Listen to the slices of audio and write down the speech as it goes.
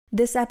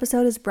This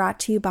episode is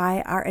brought to you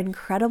by our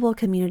incredible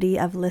community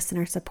of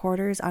listener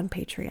supporters on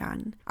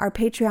Patreon. Our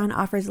Patreon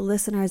offers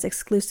listeners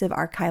exclusive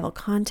archival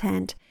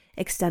content,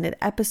 extended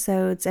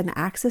episodes, and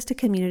access to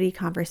community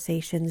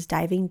conversations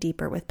diving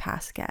deeper with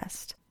past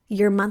guests.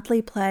 Your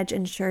monthly pledge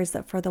ensures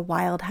that For the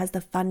Wild has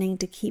the funding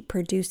to keep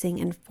producing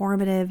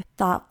informative,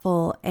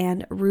 thoughtful,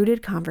 and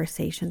rooted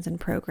conversations and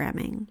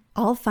programming.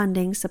 All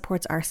funding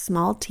supports our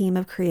small team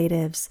of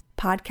creatives,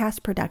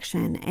 podcast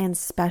production, and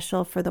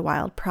special For the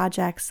Wild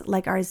projects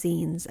like our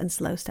zines and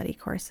slow study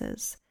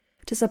courses.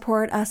 To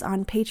support us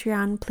on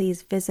Patreon,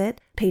 please visit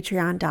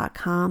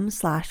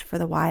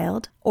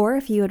patreon.com/forthewild. Or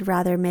if you would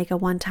rather make a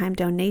one-time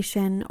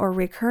donation or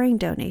recurring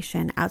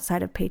donation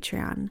outside of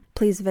Patreon,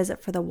 please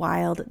visit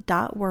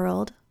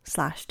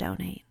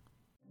forthewild.world/donate.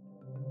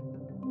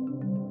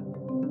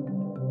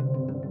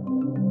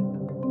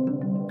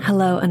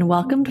 Hello and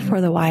welcome to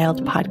For the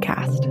Wild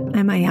podcast.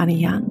 I'm Ayana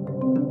Young.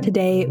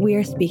 Today we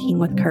are speaking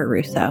with Kurt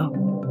Russo.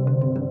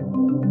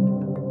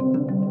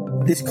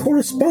 These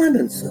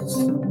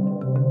correspondences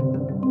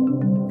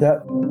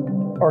that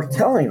are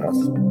telling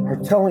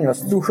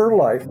us through her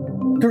life,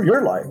 through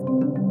your life,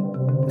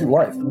 through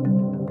life.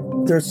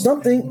 There's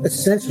something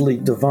essentially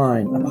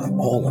divine about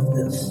all of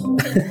this.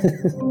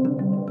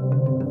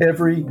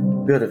 Every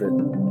bit of it.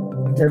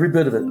 Every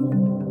bit of it.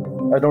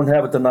 I don't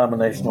have a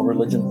denominational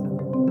religion,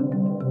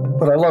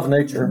 but I love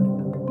nature.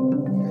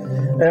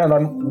 And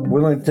I'm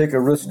willing to take a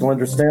risk to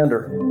understand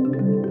her.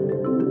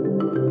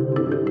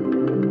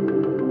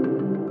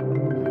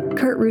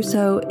 Kurt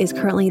Russo is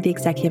currently the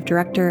executive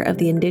director of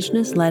the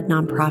Indigenous-led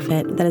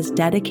nonprofit that is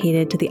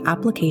dedicated to the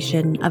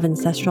application of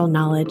ancestral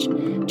knowledge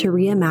to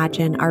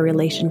reimagine our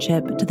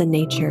relationship to the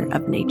nature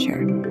of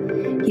nature.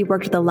 He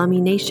worked with the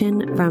Lummi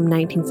Nation from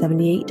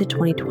 1978 to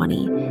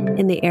 2020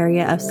 in the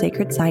area of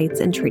sacred sites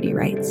and treaty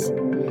rights.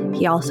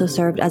 He also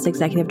served as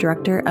executive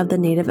director of the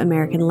Native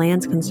American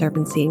Lands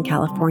Conservancy in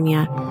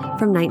California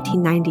from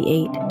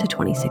 1998 to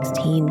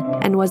 2016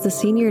 and was the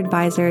senior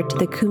advisor to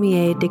the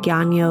Kumeyaay de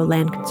Gagno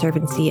Land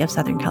Conservancy of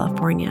Southern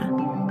California.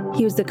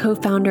 He was the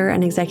co-founder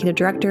and executive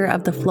director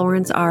of the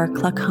Florence R.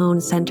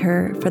 Cluckhone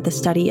Center for the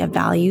Study of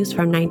Values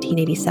from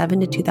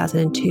 1987 to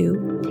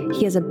 2002.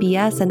 He has a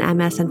BS and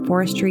MS in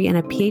forestry and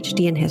a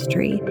PhD in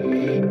history.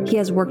 He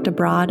has worked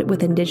abroad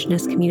with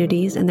indigenous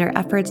communities in their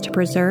efforts to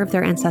preserve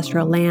their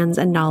ancestral lands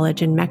and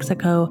knowledge in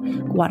Mexico,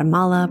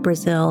 Guatemala,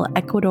 Brazil,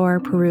 Ecuador,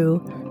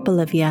 Peru,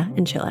 Bolivia,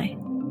 and Chile.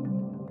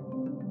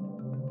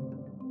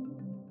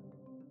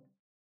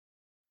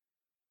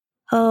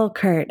 Oh,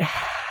 Kurt.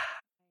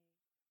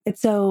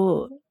 It's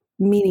so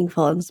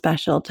meaningful and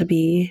special to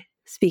be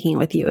speaking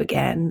with you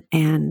again.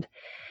 And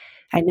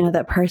I know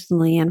that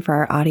personally and for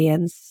our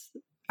audience,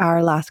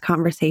 our last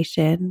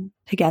conversation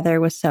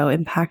together was so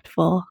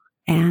impactful.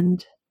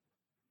 And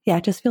yeah,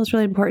 it just feels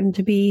really important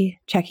to be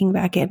checking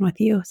back in with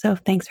you. So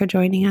thanks for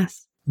joining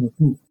us.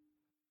 Mm-hmm.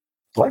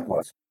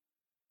 Likewise.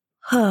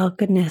 Oh,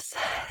 goodness.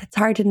 It's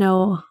hard to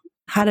know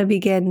how to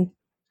begin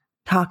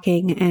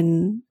talking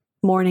and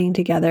mourning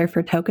together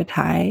for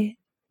Tokutai.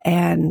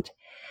 And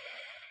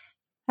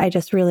I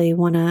just really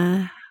want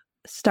to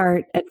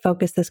start and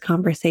focus this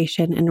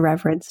conversation in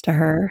reverence to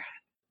her.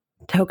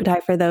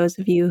 Tokutai, for those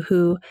of you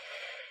who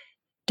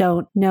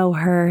don't know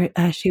her,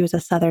 she was a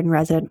Southern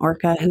resident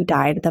orca who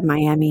died at the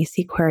Miami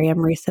Seaquarium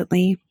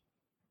recently.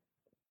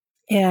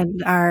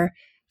 And our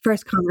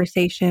first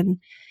conversation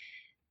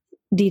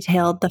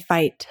detailed the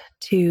fight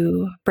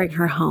to bring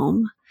her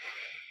home.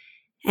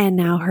 And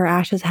now her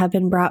ashes have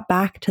been brought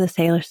back to the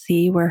Salish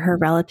Sea where her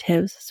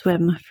relatives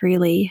swim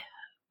freely.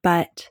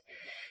 But,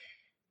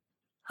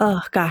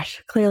 oh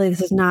gosh, clearly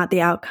this is not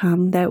the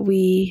outcome that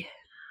we,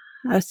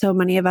 so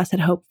many of us had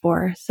hoped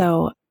for.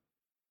 So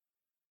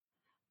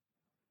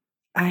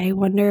I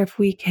wonder if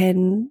we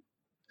can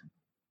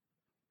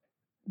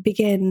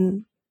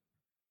begin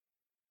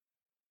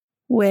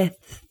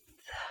with,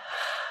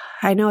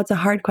 I know it's a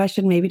hard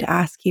question maybe to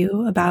ask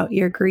you about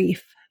your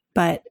grief,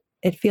 but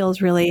it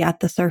feels really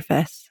at the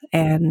surface,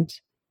 and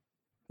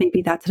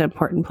maybe that's an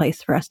important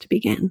place for us to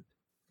begin.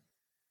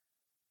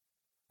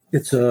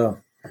 It's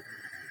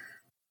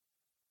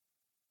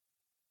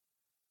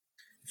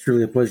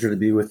really a pleasure to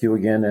be with you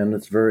again, and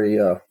it's very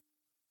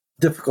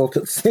difficult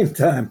at the same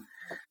time.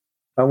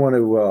 I want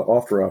to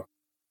offer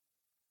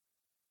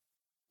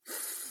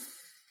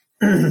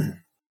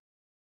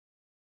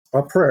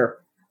a prayer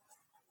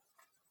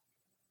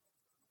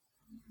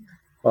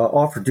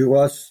offered to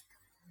us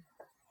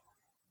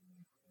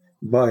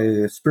by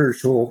a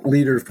spiritual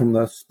leader from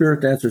the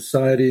Spirit Dancer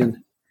Society, and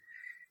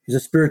he's a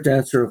spirit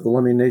dancer of the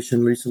Lummi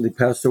Nation, recently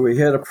passed away. He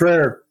had a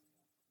prayer.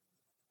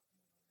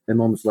 In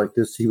moments like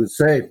this, he would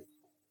say,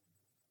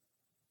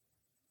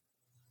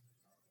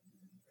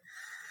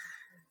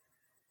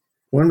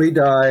 "When we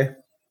die,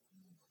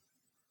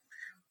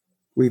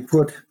 we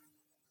put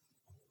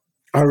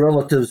our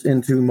relatives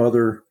into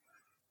Mother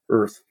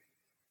Earth.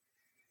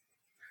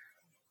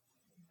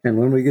 And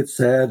when we get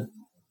sad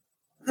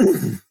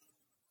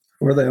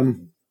for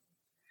them,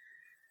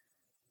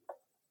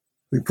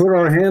 we put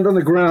our hand on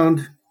the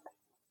ground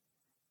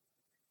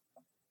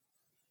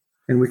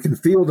and we can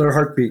feel their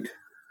heartbeat.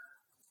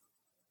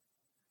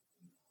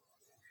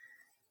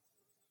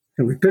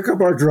 And we pick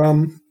up our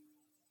drum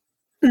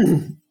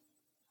and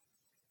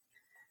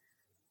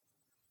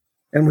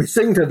we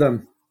sing to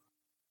them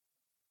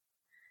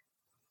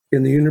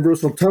in the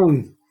universal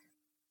tongue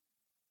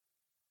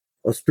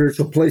of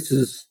spiritual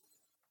places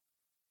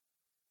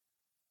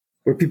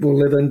where people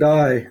live and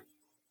die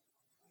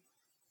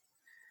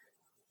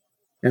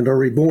and are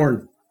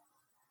reborn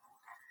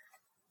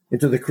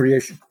into the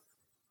creation.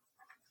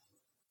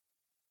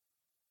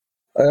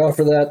 I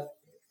offer that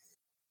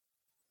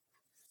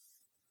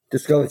to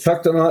Scully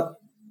Chuktanot.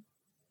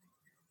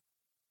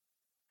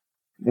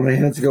 My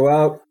hands go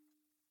out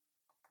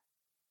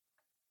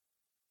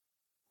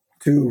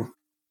to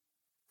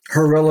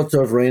her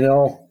relative,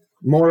 Raynell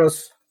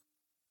Morris,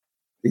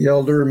 the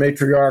elder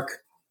matriarch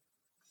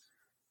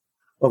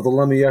of the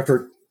Lummi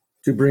effort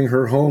to bring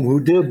her home, who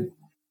did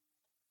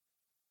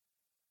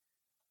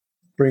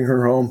bring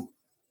her home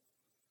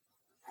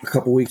a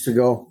couple weeks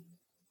ago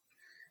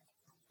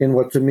in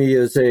what to me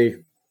is a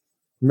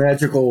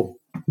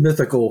magical,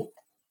 mythical,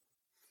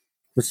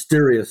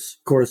 mysterious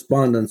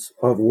correspondence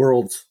of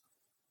worlds.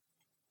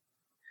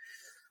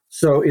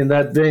 So in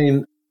that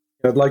vein,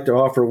 I'd like to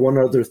offer one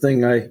other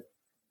thing I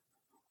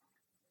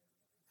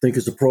think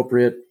is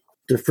appropriate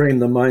to frame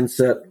the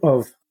mindset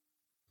of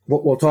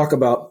what we'll talk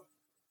about.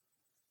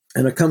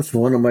 And it comes from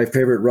one of my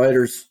favorite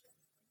writers,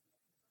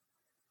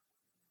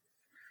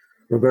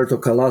 Roberto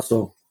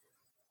Calasso,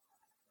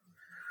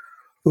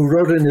 who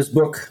wrote in his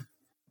book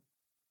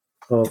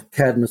of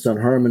Cadmus and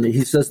Harmony.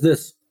 He says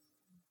this: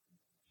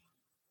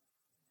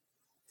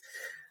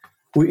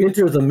 we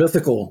enter the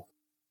mythical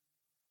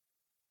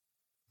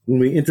when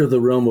we enter the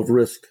realm of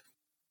risk.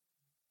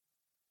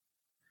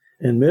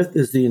 And myth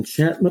is the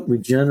enchantment we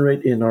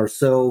generate in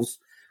ourselves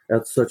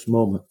at such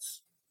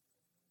moments.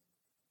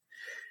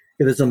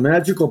 It is a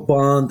magical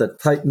bond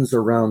that tightens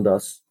around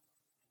us.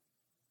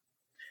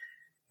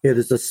 It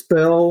is a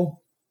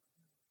spell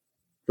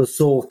the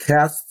soul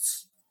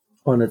casts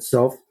on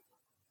itself.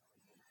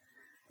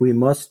 We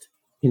must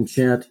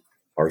enchant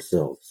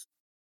ourselves.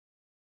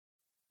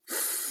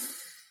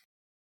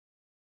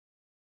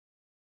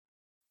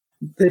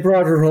 They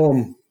brought her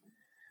home.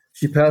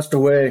 She passed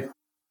away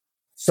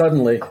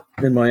suddenly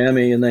in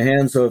Miami in the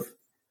hands of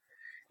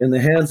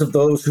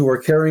those who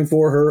were caring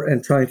for her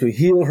and trying to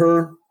heal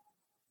her,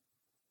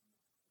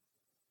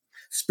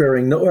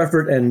 sparing no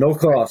effort and no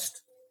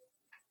cost.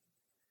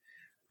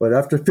 But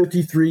after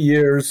 53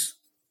 years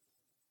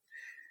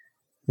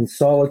in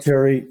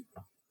solitary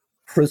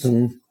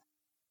prison,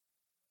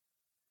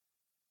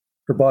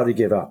 her body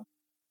gave out.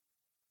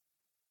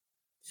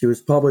 She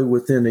was probably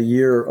within a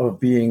year of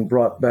being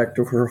brought back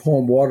to her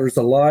home waters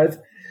alive.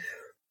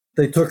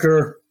 They took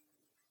her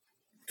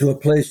to a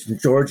place in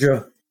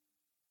Georgia.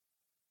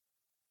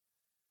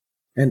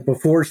 And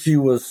before she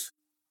was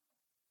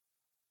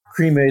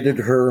cremated,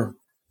 her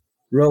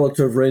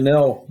relative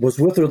Raynell was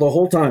with her the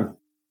whole time.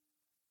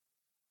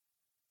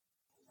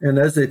 And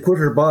as they put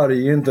her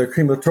body in the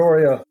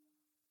crematoria,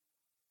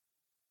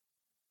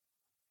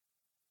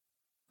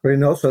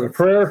 Raynell said a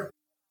prayer,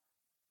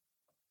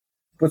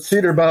 put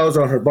cedar boughs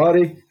on her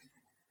body,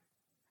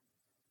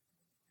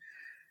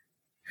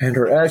 and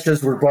her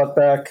ashes were brought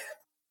back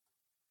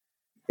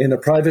in a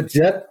private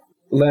jet,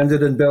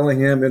 landed in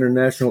Bellingham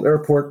International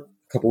Airport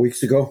a couple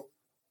weeks ago,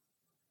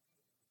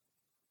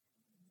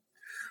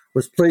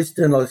 was placed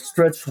in a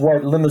stretched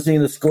white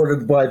limousine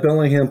escorted by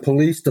Bellingham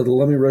police to the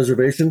Lummi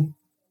Reservation.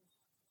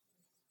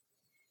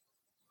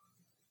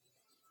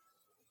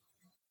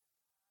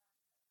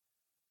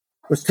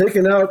 Was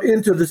taken out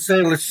into the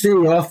Salish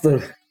Sea off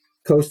the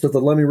coast of the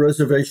Lummi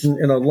Reservation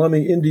in a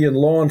Lummi Indian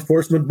law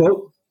enforcement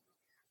boat,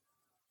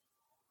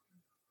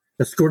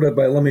 escorted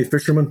by Lummi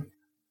fishermen.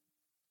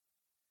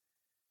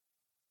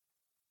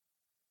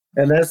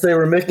 And as they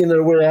were making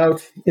their way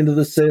out into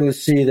the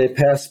Salish Sea, they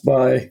passed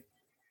by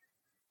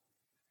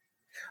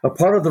a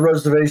part of the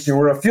reservation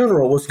where a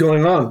funeral was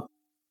going on.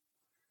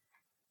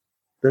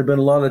 There had been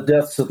a lot of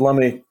deaths at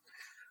Lummi.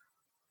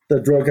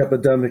 The drug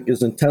epidemic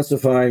is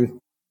intensifying.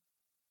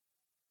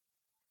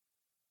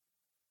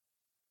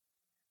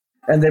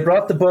 And they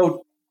brought the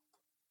boat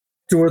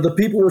to where the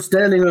people were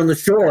standing on the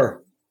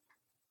shore.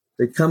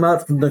 They'd come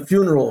out from the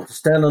funeral to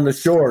stand on the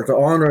shore to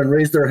honor and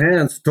raise their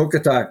hands,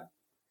 tokatak.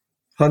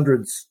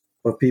 Hundreds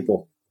of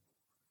people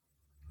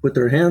with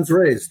their hands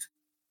raised.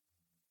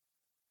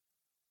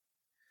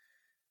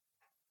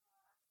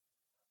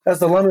 As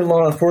the Lummi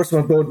law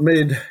enforcement boat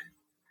made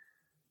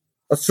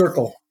a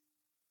circle,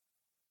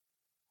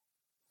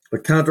 a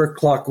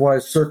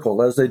counterclockwise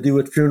circle, as they do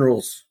at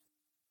funerals,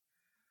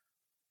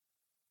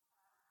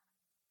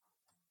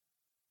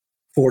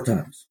 4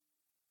 times.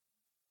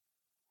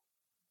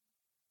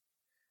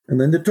 And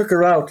then they took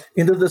her out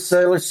into the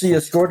Salish Sea,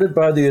 escorted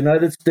by the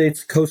United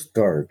States Coast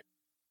Guard.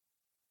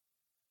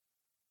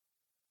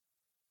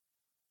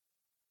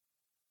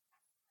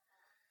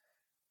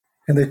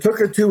 And they took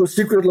her to a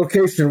secret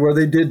location where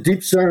they did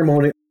deep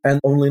ceremony,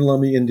 and only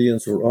Lummi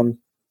Indians were on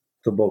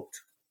the boat.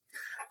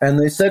 And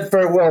they said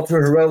farewell to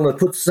her relative,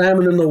 put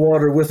salmon in the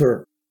water with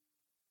her.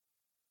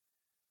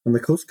 And the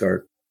Coast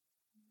Guard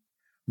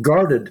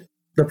guarded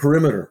the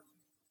perimeter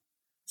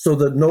so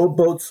that no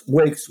boat's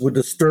wakes would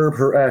disturb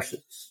her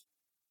ashes.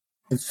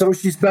 And so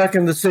she's back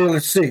in the Sailor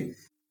Sea.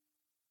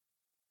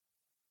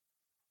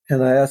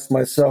 And I asked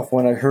myself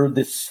when I heard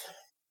this,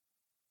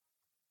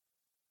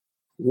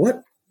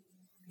 what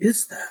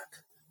is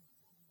that?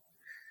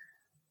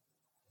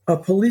 A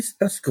police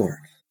escort,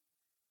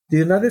 the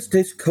United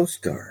States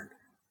Coast Guard,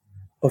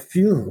 a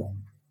funeral,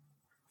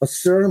 a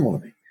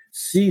ceremony,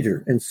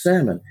 cedar and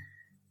salmon.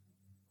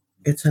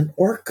 It's an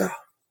orca.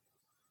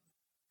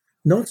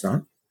 No, it's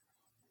not.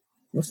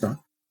 No, it's not.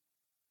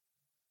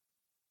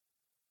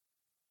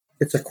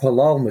 It's a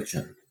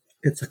qualalmachan.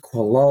 It's a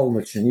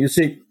qualalmachan. You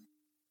see,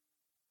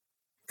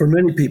 for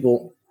many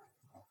people,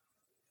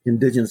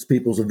 indigenous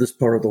peoples of this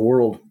part of the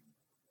world,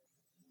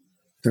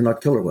 they're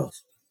not killer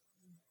whales.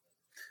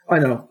 I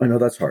know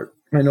that's hard.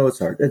 I know it's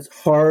hard. It's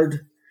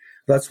hard.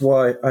 That's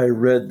why I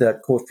read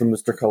that quote from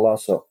Mr.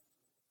 Colasso.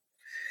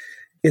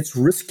 It's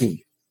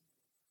risky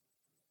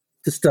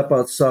to step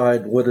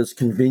outside what is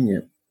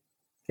convenient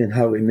in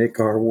how we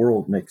make our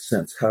world make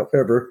sense.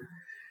 However,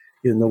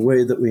 in the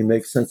way that we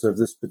make sense of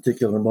this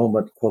particular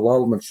moment,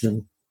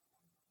 Qualalmachan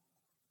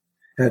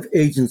have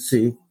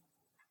agency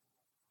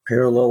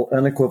parallel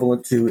and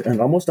equivalent to and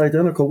almost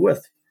identical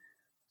with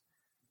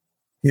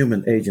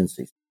human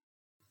agency.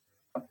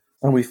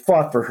 And we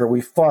fought for her.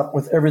 We fought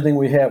with everything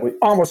we had. We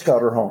almost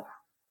got her home.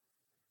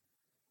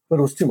 But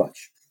it was too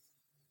much.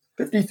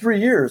 53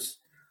 years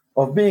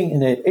of being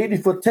in an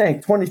 80-foot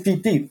tank, 20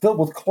 feet deep, filled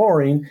with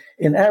chlorine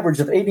in average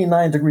of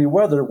 89-degree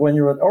weather when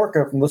you're an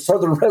orca from the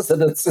southern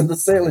residents in the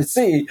Sailor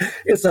Sea.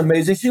 It's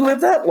amazing she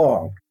lived that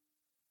long.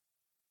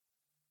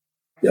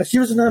 Yeah, she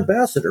was an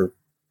ambassador.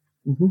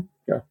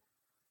 Yeah,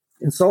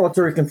 in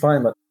solitary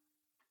confinement.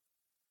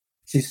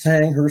 She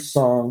sang her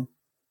song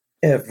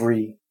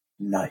every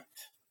night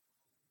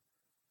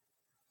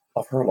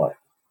of her life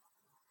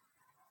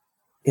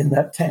in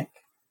that tank.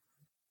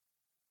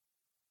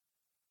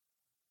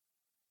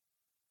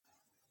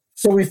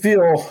 So we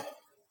feel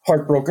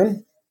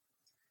heartbroken,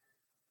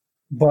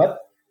 but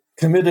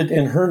committed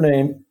in her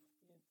name,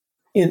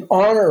 in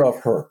honor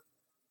of her,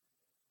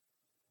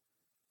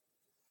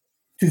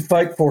 to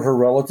fight for her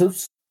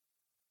relatives.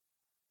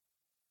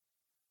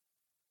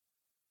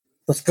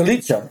 The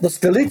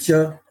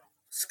Scalicia.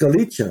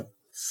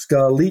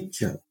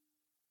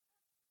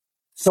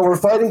 So we're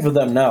fighting for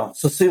them now.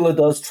 Cecilia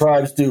does,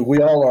 tribes do,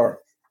 we all are.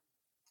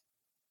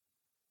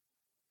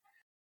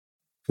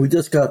 We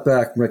just got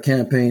back from a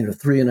campaign of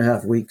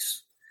 3.5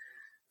 weeks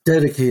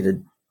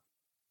dedicated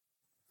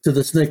to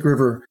the Snake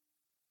River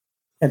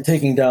and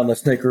taking down the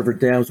Snake River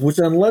dams, which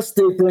unless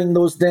they bring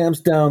those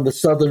dams down, the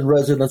southern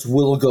residents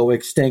will go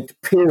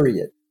extinct,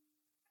 period.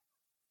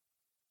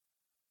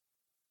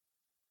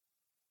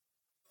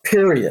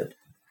 Period.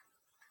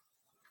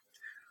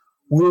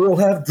 We will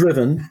have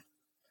driven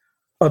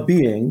a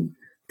being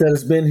that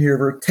has been here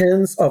for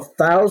tens of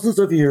thousands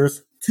of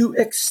years to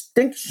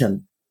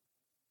extinction.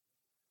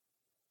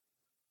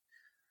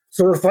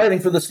 So we're fighting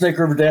for the Snake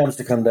River dams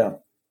to come down.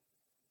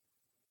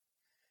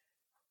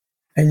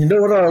 And you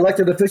know what our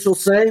elected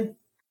officials say?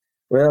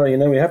 Well,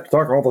 we have to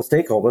talk to all the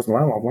stakeholders.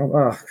 Blah, blah,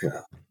 blah.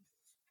 Oh,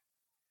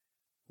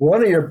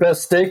 one of your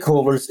best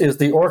stakeholders is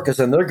the orcas,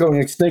 and they're going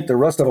extinct. The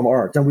rest of them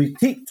aren't. And we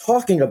keep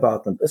talking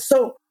about them.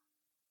 So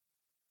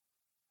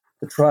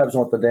the tribes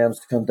want the dams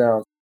to come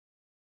down.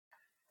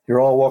 You're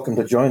all welcome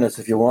to join us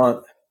if you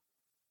want.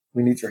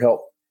 We need your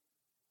help.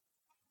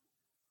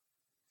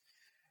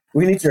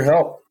 We need your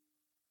help.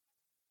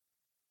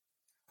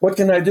 What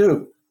can I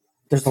do?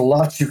 There's a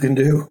lot you can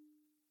do.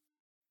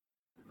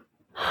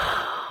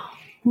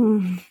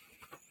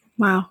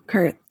 Wow,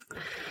 Kurt.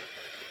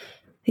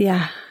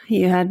 Yeah,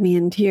 you had me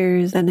in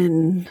tears and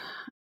in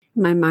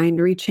my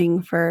mind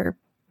reaching for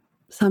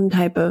some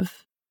type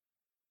of,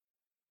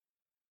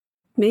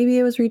 maybe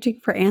it was reaching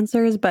for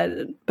answers,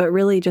 but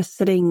really just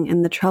sitting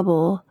in the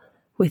trouble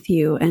with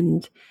you.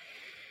 And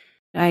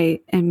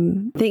I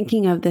am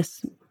thinking of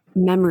this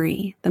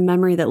memory, the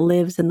memory that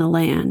lives in the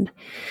land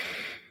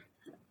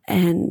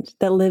and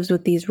that lives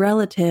with these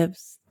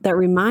relatives that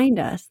remind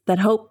us, that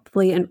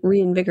hopefully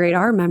reinvigorate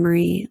our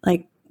memory.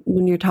 Like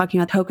when you're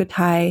talking about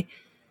Tokutai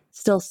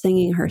still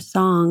singing her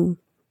song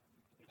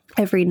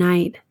every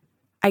night.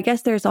 I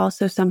guess there's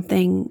also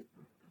something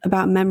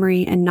about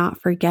memory and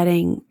not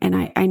forgetting.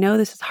 And I know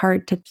this is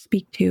hard to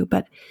speak to,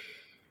 but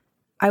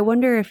I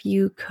wonder if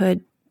you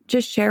could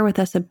just share with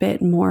us a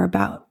bit more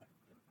about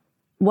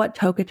what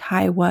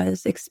Tokutai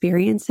was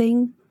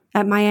experiencing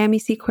at Miami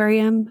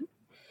Seaquarium.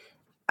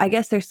 I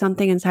guess there's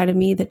something inside of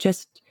me that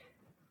just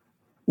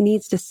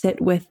needs to sit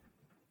with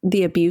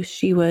the abuse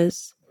she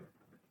was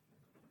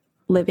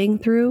living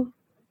through,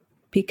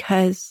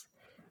 because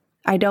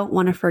I don't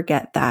want to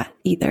forget that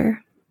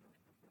either.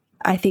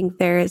 I think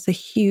there is a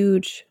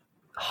huge,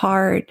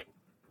 hard,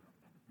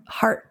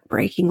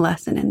 heartbreaking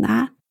lesson in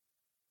that.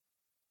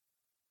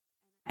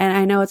 And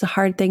I know it's a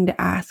hard thing to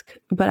ask,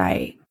 but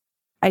I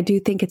do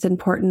think it's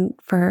important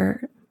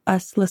for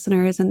us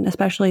listeners, and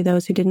especially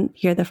those who didn't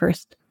hear the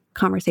first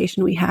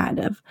conversation we had,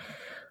 of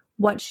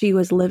what she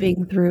was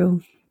living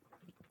through,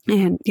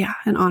 and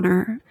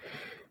honor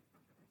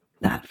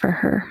that for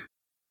her.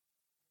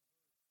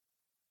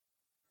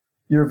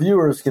 Your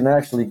viewers can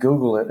actually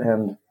Google it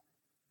and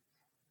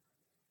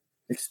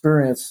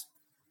experience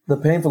the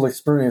painful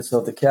experience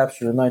of the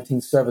capture in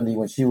 1970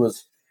 when she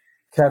was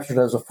captured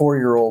as a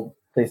 4-year-old,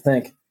 they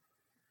think,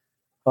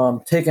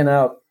 taken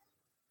out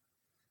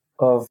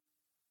of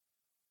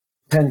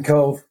Penn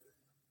Cove.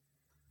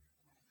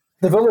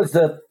 The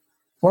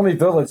only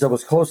village that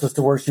was closest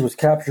to where she was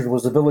captured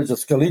was the village of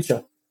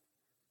Skalica.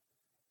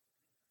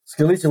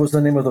 Skalica was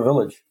the name of the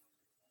village.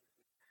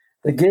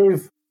 They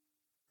gave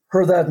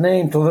her that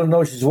name to let her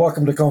know she's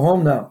welcome to come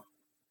home now.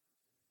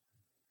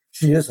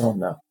 She is home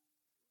now.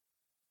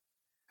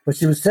 But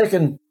she was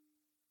taken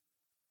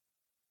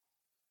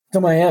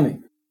to Miami.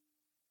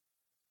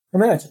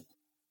 Imagine,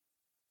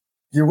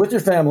 you're with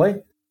your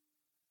family,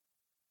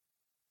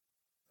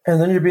 and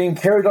then you're being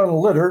carried on a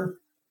litter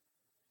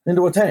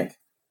into a tank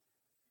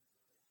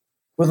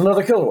with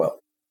another killer whale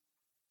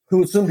who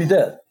would soon be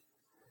dead,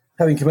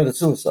 having committed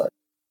suicide.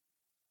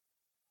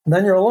 And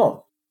then you're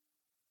alone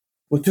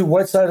with 2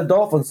 white-sided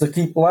dolphins that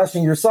keep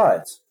lashing your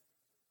sides.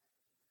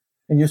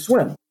 And you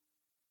swim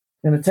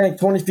in a tank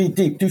 20 feet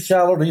deep, too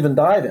shallow to even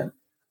dive in,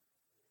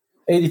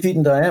 80 feet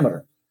in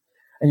diameter.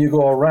 And you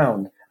go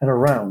around and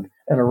around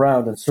and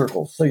around in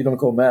circles so you don't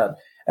go mad.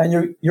 And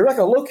you're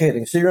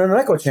echolocating, so you're in an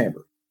echo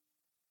chamber.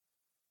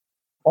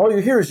 All you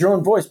hear is your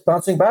own voice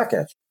bouncing back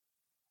at you.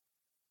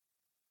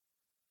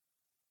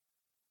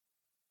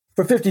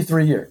 For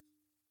 53 years.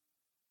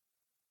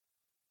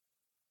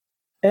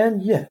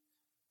 And yet.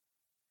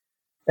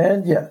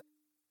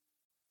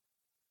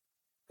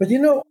 But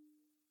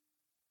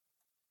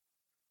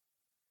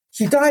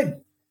she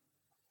died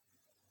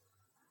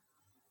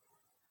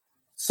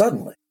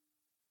suddenly.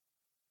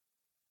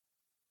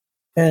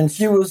 And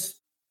she was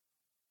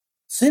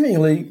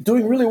seemingly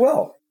doing really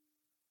well.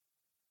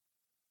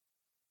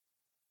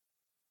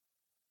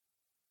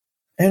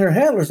 And her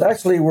handlers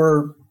actually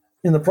were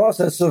in the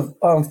process of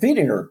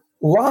feeding her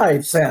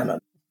live salmon.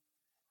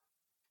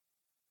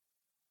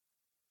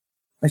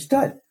 And she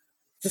died.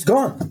 Just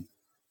gone.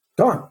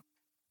 Gone.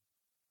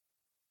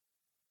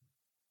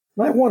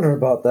 And I wonder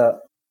about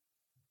that.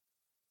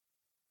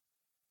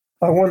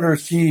 I wonder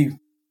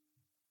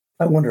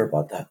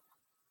about that.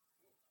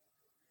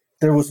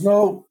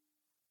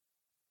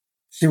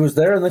 She was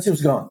there and then she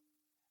was gone.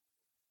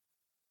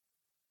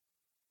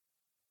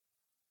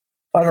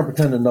 I don't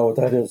pretend to know what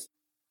that is.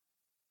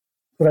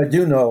 But I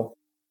do know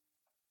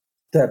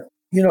that,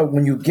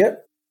 when you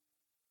get,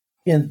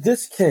 in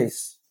this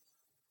case,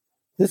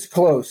 this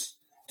close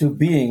to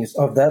beings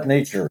of that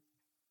nature,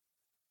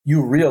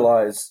 you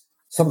realize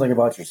something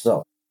about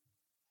yourself.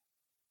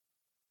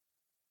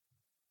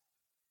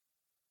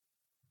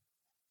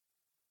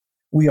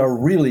 We are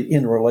really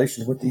in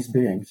relation with these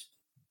beings.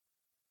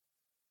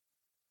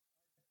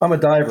 I'm a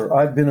diver.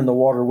 I've been in the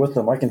water with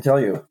them. I can tell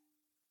you.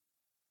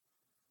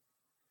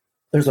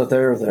 There's a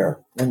there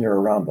when you're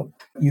around them.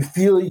 You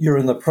feel you're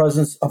in the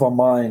presence of a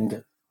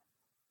mind.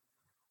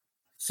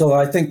 So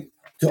I think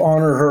to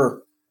honor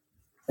her,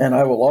 and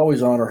I will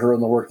always honor her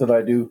in the work that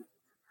I do,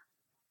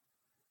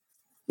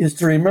 is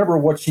to remember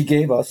what she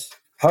gave us,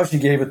 how she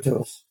gave it to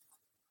us,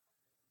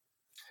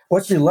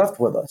 what she left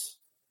with us.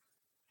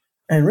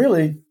 And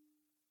really,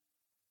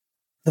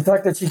 the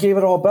fact that she gave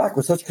it all back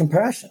with such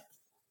compassion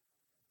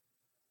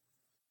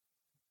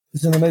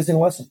is an amazing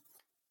lesson.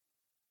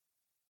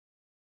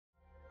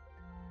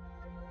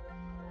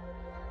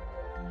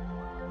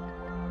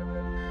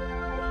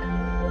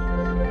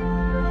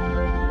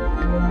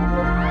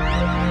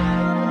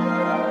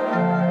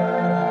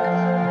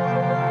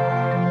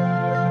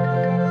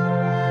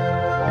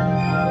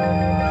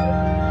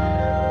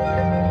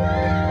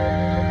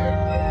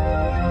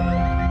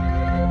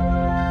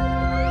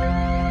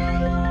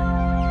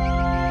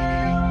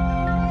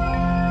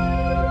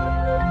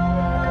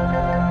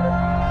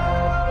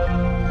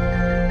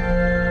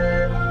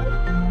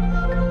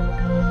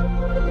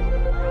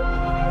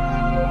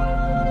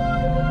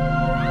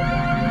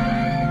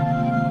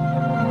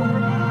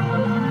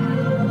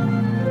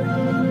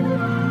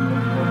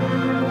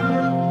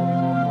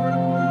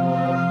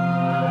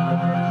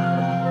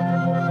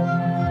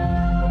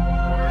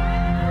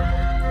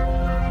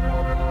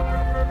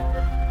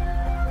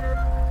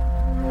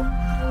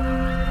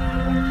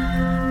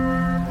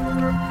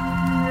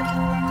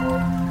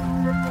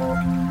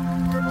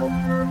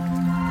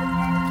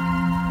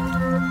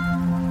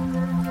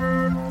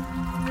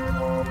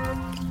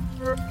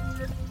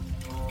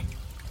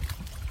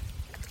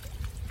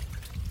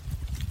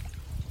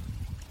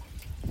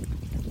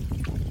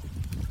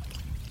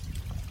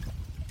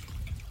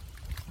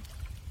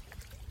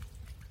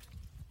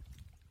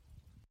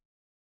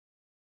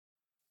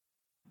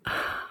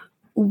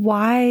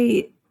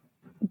 Why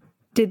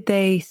did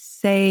they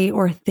say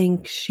or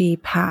think she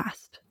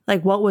passed?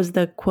 Like, what was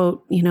the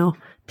quote,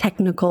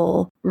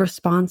 technical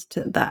response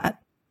to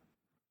that?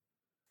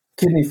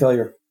 Kidney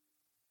failure.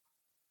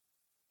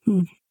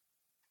 Hmm.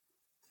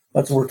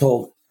 That's what we're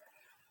told.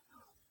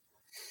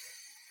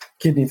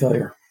 Kidney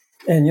failure.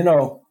 And,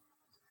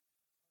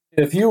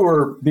 if you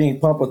were being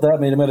pumped with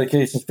that many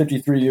medications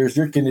 53 years,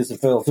 your kidneys would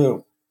fail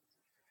too.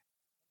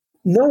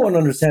 No one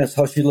understands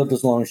how she lived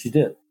as long as she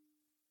did.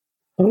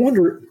 I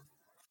wonder,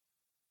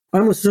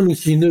 I'm assuming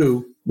she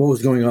knew what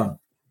was going on.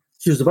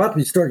 She was about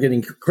to start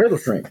getting cradle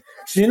shrink.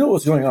 She knew what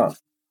was going on.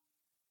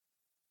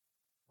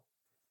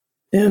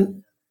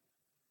 And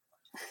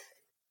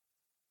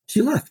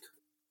she left.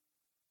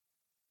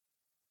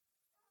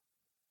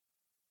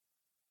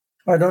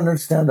 I don't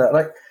understand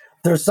that.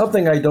 There's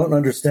something I don't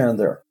understand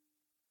there.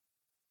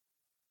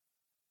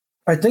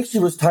 I think she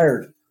was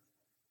tired.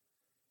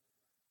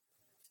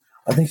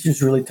 I think she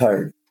was really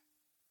tired.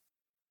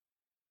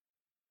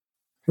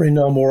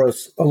 Raynell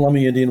Morris, a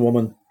Lummi Indian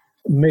woman,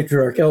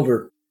 matriarch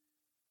elder.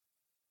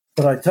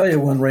 But I tell you,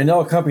 when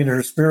Raynell accompanied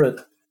her spirit,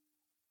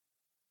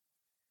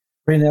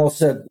 Raynell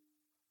said,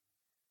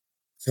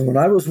 so when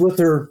I was with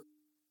her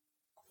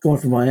going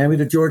from Miami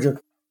to Georgia,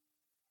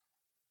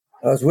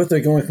 I was with her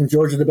going from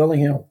Georgia to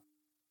Bellingham.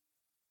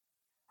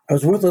 I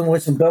was with her when we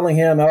went from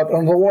Bellingham out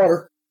on the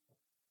water.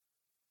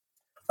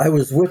 I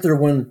was with her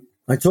when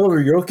I told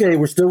her, you're okay,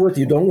 we're still with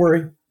you, don't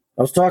worry.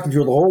 I was talking to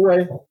her the whole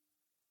way.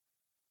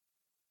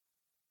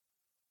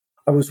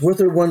 I was with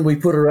her when we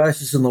put her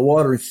ashes in the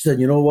water, and she said,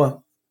 you know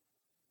what?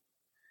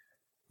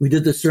 We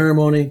did this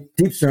ceremony,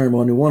 deep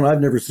ceremony, one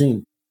I've never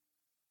seen.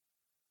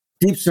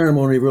 Deep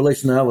ceremony of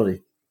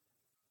relationality.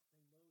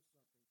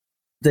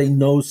 They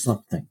know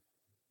something.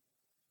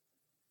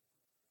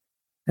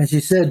 And she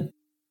said,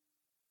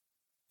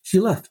 she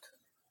left.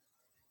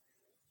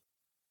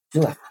 She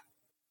left.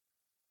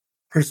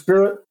 Her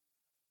spirit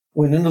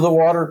went into the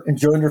water and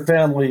joined her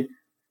family,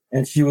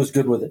 and she was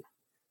good with it.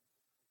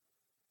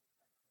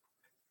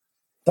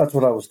 That's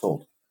what I was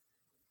told.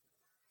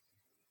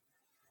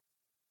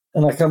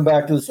 And I come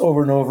back to this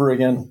over and over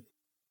again.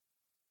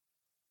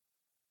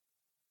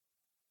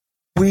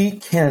 We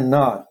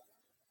cannot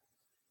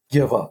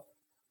give up.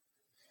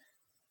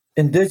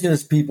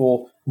 Indigenous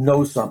people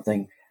know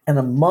something, and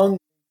among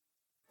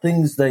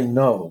things they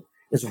know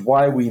is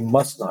why we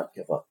must not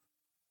give up.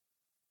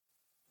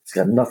 It's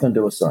got nothing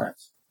to do with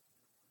science.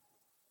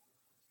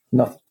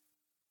 Nothing.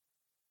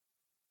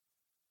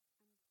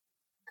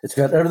 It's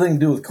got everything to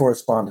do with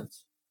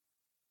correspondence.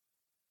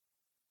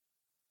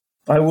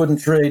 I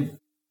wouldn't trade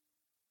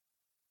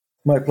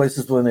my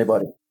places with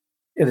anybody.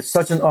 It is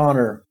such an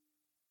honor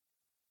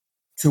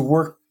to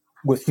work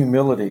with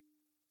humility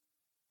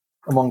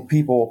among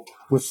people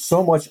with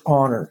so much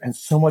honor and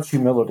so much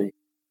humility,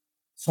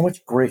 so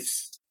much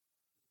grace,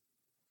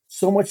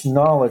 so much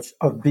knowledge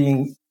of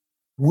being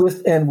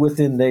with and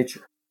within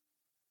nature.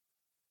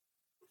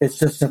 It's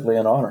just simply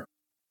an honor.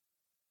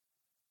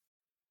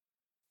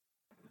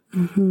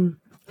 Mm-hmm.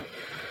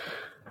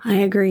 I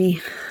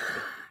agree.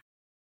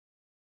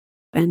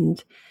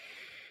 And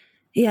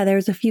yeah,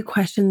 there's a few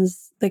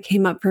questions that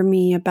came up for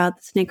me about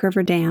the Snake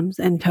River Dams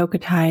and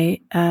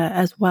Tokutai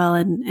as well.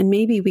 And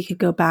maybe we could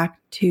go back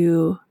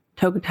to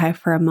Tokutai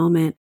for a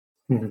moment.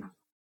 Mm-hmm.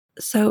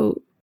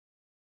 So,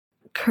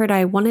 Kurt,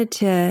 I wanted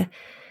to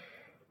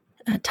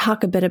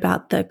talk a bit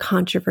about the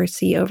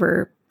controversy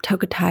over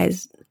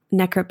Tokutai's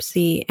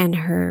necropsy and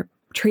her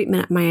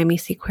treatment at Miami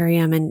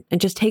Seaquarium,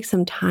 and just take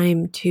some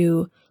time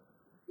to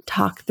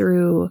talk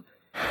through,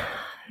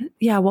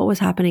 what was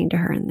happening to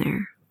her in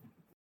there.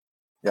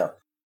 Yeah.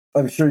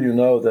 I'm sure you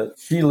know that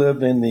she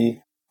lived in the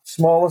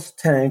smallest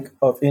tank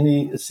of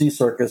any sea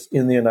circus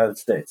in the United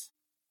States.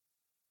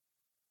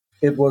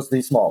 It was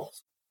the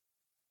smallest.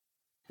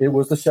 It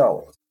was the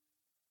shallowest.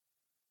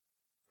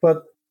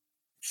 But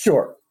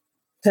sure,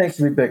 tanks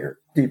should be bigger,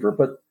 deeper,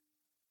 but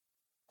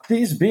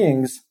these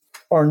beings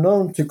are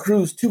known to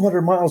cruise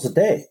 200 miles a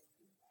day.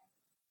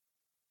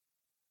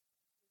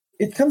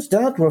 It comes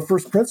down to a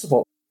first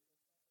principle.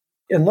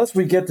 Unless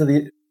we get to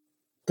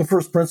the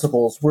first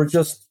principles, we're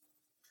just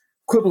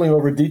quibbling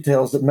over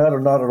details that matter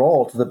not at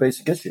all to the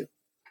basic issue.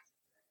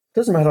 It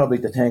doesn't matter how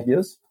big the tank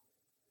is.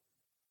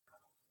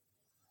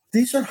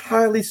 These are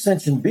highly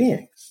sentient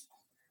beings.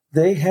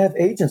 They have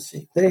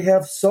agency. They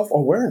have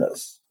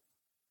self-awareness.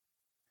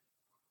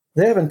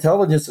 They have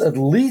intelligence at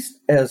least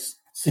as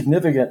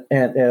significant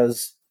and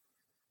as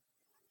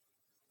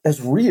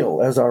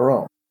real as our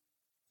own.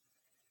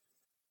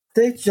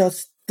 They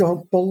just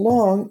don't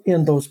belong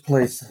in those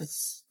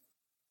places.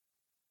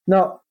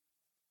 Now,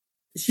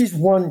 she's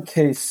one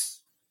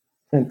case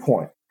in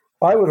point.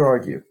 I would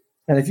argue,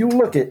 and if you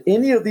look at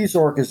any of these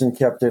orcas in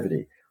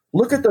captivity,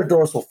 look at their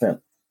dorsal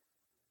fin.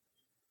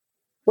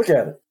 Look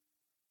at it.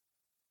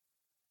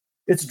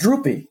 It's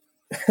droopy.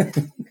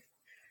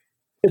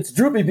 It's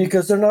droopy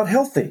because they're not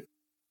healthy.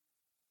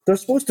 They're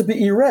supposed to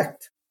be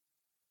erect.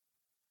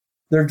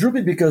 They're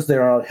droopy because they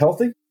are not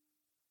healthy.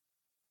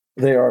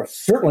 They are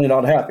certainly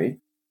not happy.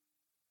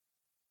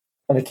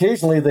 And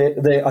occasionally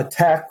they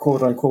attack,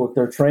 quote unquote,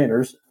 their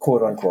trainers,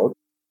 quote unquote.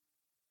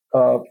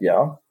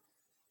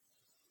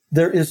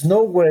 There is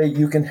no way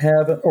you can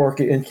have an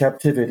orca in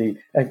captivity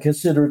and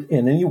consider it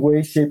in any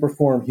way, shape, or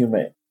form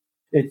humane.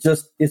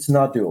 It's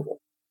not doable.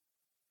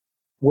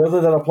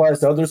 Whether that applies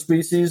to other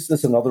species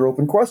is another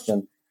open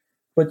question.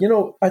 But,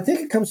 I think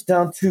it comes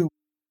down to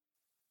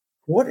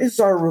what is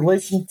our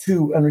relation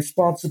to and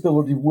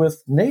responsibility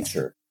with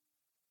nature?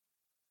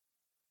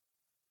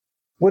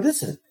 What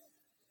is it?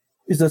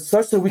 Is it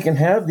such that we can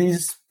have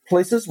these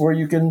places where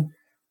you can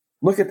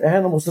look at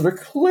animals that are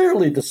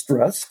clearly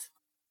distressed,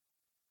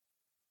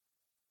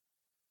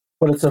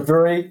 but it's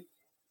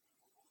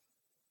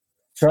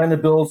China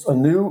builds a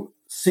new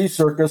sea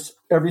circus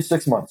every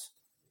 6 months,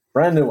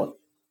 brand new one.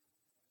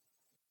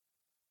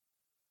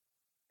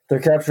 They're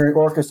capturing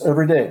orcas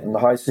every day in the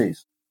high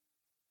seas.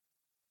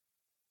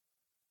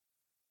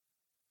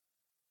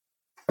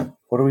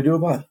 What do we do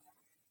about it?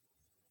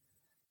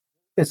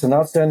 It's an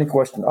outstanding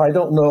question. I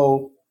don't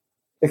know,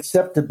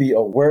 except to be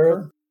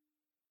aware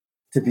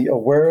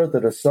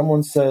that if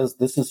someone says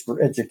this is for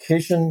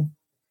education,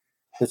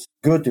 it's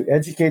good to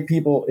educate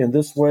people in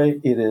this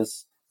way, it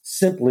is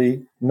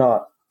simply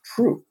not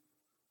true.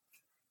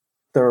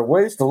 There are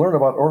ways to learn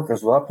about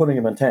orcas without putting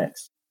them in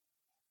tanks.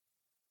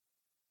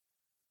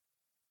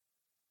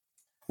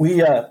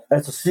 We at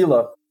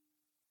Cecilia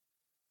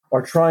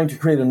are trying to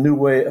create a new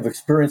way of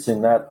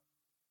experiencing that.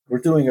 We're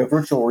doing a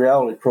virtual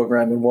reality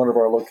program in one of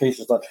our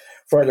locations on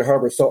Friday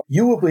Harbor. So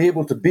you will be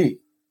able to be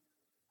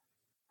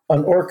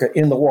an orca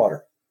in the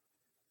water.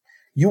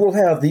 You will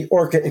have the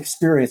orca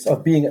experience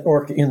of being an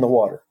orca in the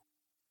water,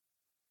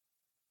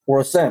 or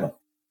a salmon.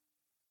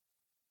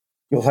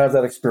 You'll have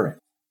that experience.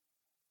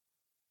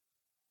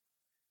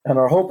 And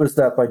our hope is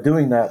that by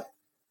doing that,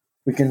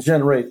 we can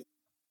generate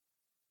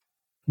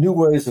new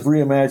ways of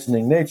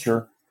reimagining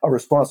nature, a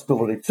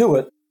responsibility to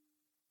it,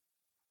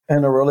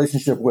 and a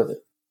relationship with it.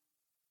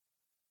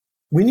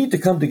 We need to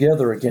come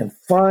together again,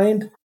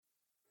 find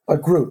a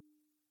group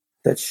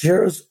that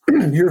shares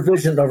your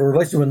vision of a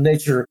relationship with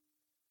nature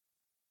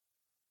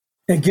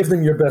and give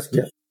them your best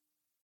gift.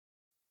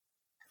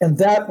 And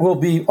that will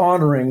be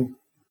honoring,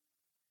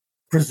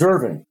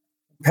 preserving,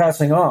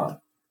 passing on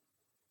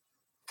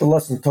the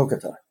lesson of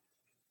Tokatai.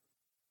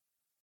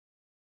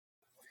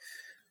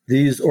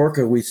 These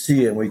orca we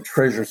see and we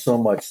treasure so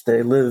much,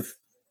 they live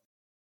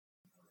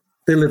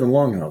in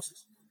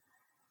longhouses.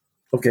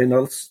 Okay, now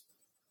let's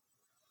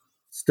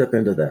step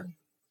into that.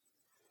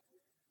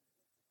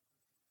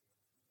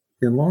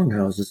 In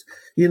longhouses,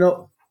 an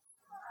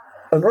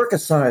orca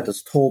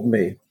scientist told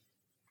me,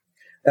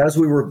 as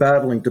we were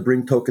battling to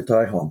bring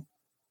Tokatai home,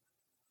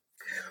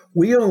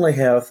 we only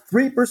have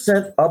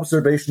 3%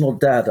 observational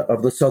data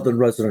of the southern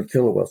resident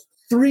killer whales.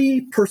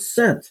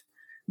 3%.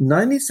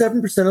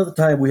 97% of the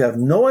time, we have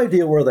no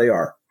idea where they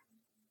are.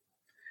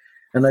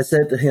 And I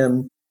said to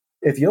him,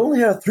 if you only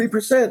have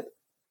 3%,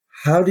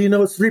 how do you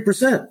know it's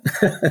 3%?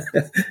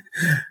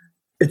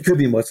 It could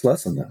be much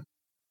less than that.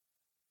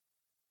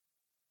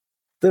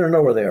 They don't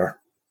know where they are.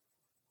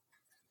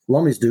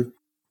 Lummies do.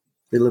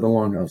 They live in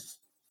longhouses.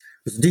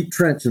 There's a deep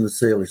trench in the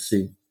Sailor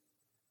Sea.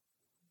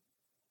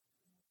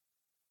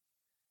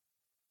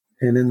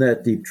 And in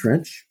that deep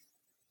trench,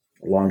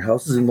 in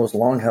those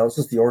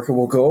longhouses, the orca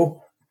will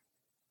go.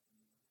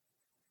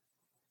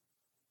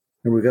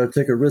 And we got to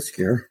take a risk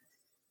here.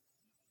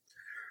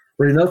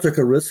 Reynal took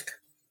a risk.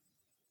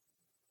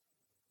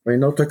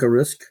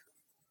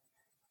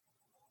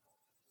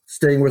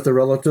 Staying with a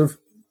relative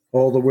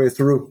all the way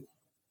through.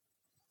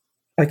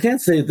 I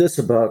can't say this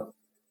about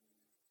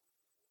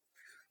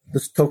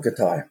this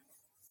Tokatai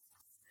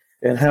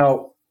and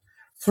how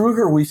through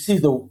her we see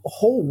the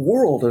whole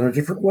world in a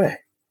different way.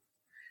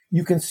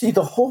 You can see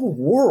the whole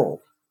world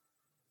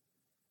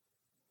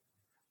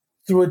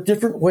through a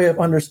different way of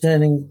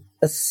understanding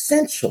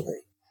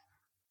essentially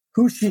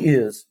who she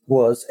is,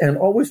 was, and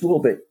always will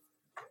be.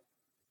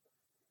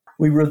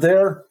 We were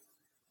there,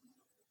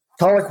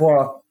 the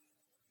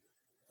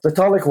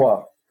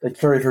Tahlequah that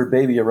carried her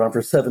baby around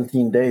for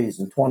 17 days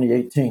in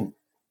 2018,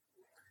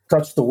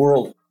 touched the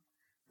world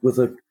with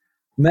a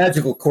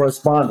magical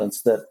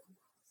correspondence that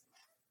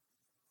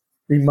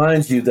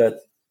reminds you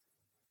that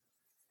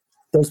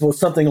there's both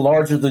something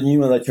larger than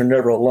you and that you're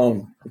never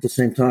alone at the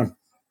same time.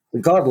 A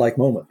godlike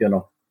moment,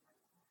 That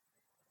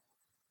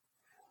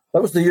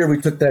was the year we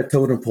took that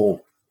totem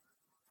pole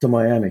to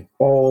Miami,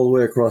 all the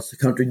way across the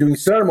country, doing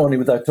ceremony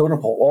with that totem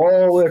pole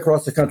all the way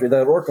across the country,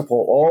 that orca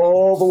pole,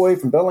 all the way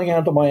from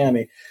Bellingham to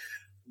Miami,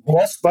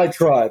 blessed by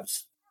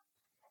tribes,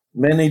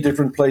 many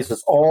different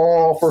places,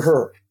 all for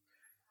her.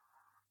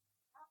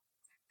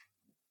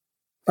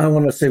 I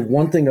want to say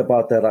one thing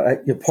about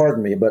that. You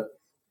pardon me, but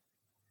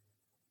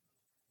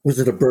was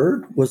it a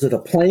bird? Was it a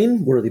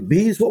plane? Were they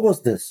bees? What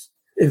was this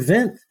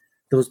event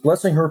that was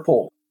blessing her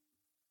pole?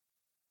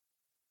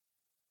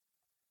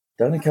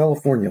 Down in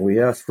California, we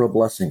asked for a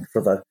blessing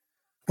from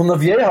the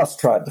Viejas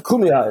tribe, the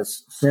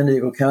Kumeyays, San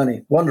Diego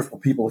County. Wonderful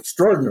people,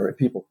 extraordinary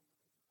people.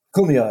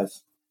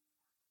 Kumeyays.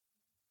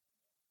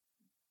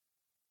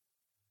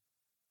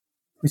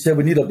 We said,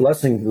 we need a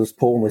blessing for this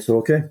pole. And they said,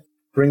 okay,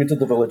 bring it to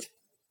the village.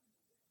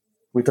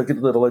 We took it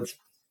to the village.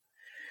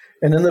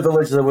 And in the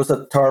village, there was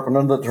a tarp, and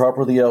under the tarp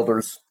were the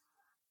elders.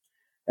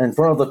 In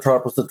front of the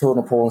tribe was the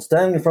totem pole, and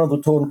standing in front of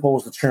the totem pole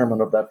was the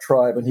chairman of that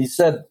tribe. And he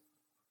said,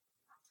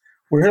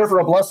 "We're here for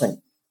a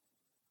blessing."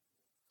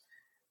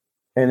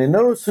 And he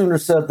no sooner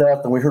said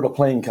that than we heard a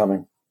plane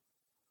coming.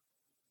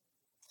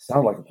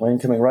 Sounded like a plane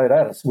coming right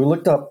at us. We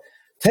looked up,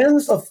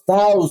 tens of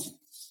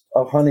thousands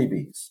of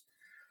honeybees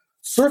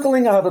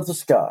circling out of the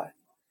sky,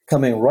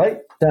 coming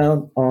right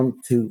down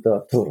onto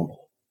the totem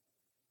pole.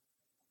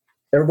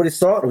 Everybody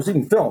saw it. It was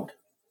even filmed.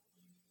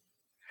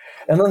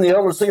 And then the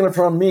elder sitting in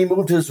front of me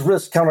moved his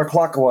wrist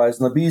counterclockwise,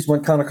 and the bees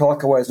went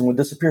counterclockwise and we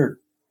disappeared.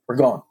 We're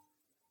gone.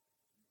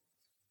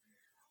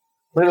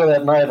 Later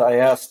that night, I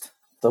asked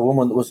the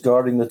woman that was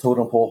guarding the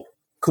totem pole,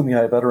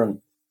 Kumeyaay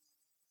veteran,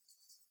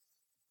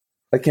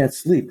 "I can't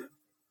sleep.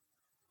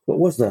 What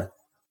was that?"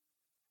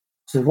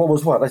 I said, "What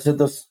was what?" I said,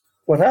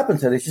 "What happened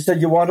today?" She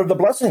said, "You wanted a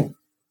blessing.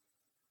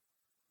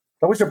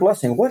 That was your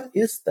blessing." What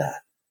is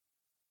that?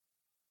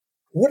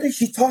 What is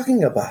she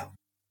talking about?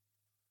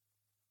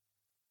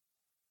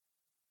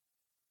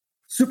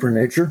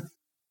 Supernature.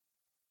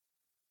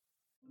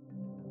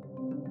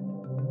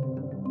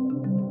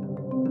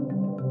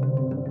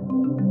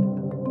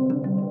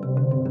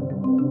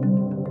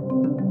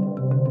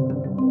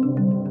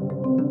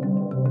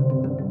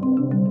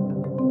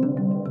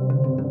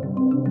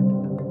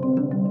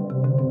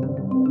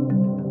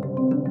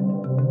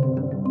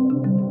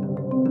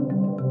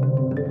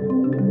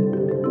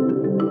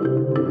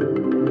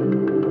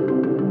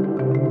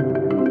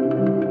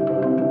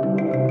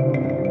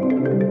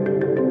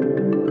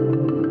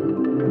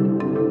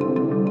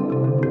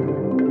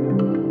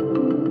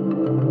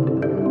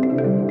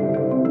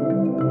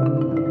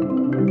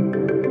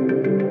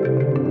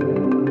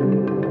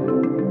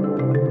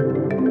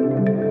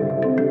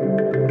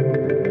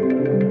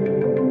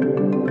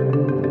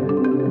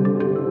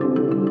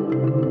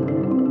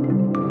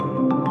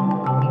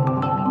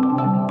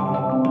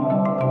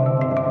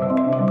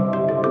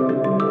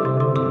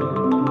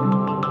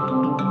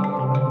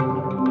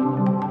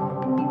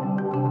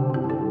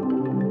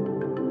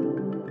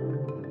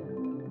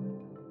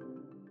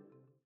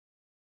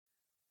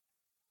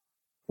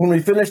 When we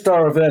finished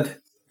our event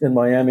in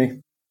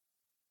Miami,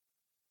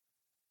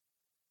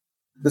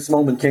 this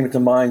moment came to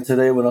mind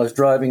today when I was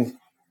driving.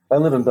 I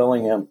live in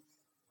Bellingham,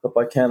 up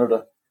by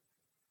Canada.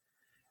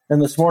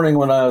 And this morning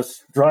when I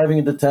was driving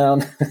into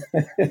town,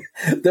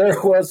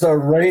 there was a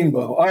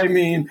rainbow. I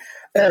mean,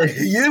 a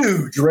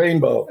huge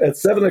rainbow at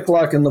 7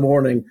 o'clock in the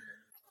morning,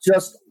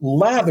 just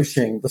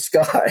lavishing the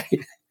sky.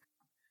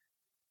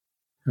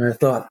 And I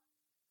thought,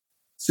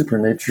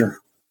 supernature.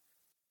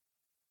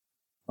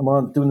 I'm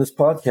on doing this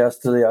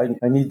podcast today.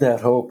 I need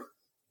that hope.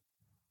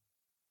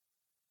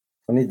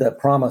 I need that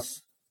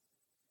promise.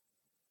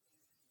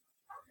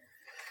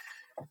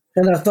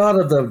 And I thought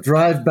of the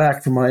drive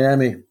back from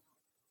Miami.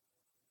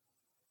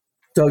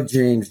 Doug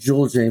James,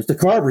 Joel James, the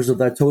carvers of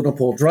that totem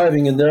pole,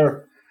 driving in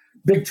their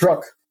big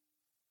truck.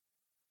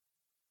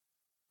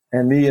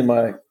 And me and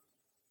my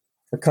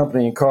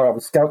accompanying car,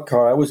 a scout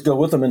car, I always go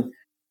with them. And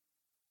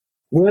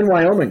we're in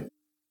Wyoming.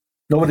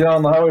 Nobody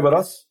on the highway but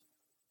us.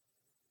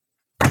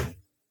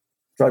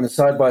 Driving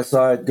side by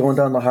side, going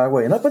down the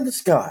highway. And up in the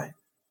sky,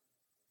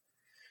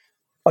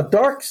 a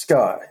dark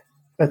sky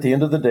at the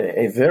end of the day,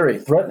 a very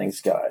threatening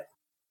sky.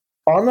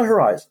 On the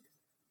horizon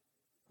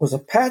was a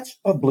patch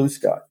of blue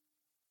sky.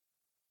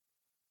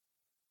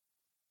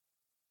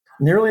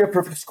 Nearly a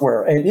perfect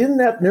square. And in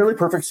that nearly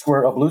perfect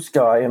square of blue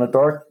sky and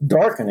a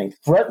darkening,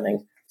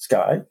 threatening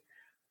sky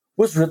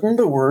was written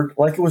the word,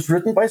 like it was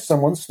written by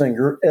someone's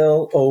finger,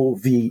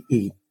 Love.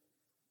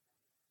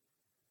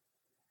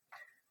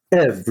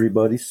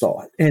 Everybody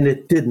saw it, and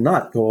it did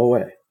not go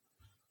away.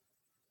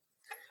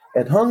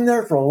 It hung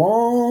there for a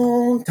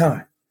long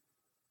time.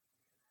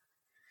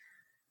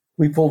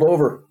 We pulled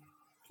over,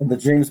 and the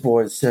James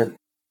boys said,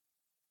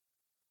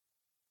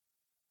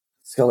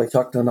 Scully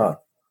Tucktonut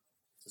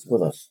is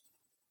with us.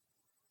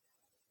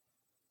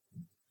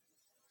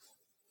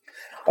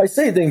 I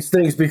say these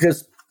things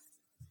because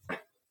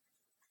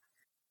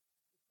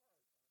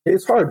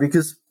it's hard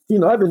because,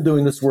 I've been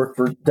doing this work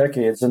for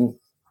decades, and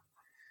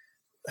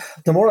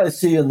the more I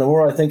see and the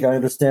more I think I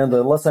understand,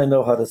 the less I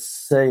know how to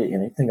say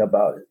anything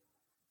about it.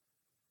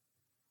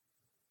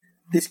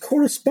 These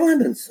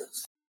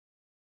correspondences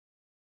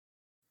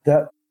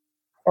that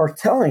are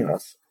telling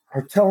us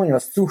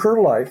through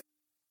her life,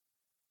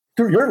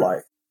 through your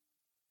life,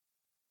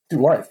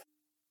 through life.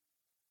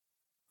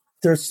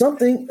 There's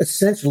something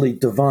essentially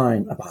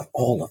divine about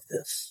all of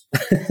this.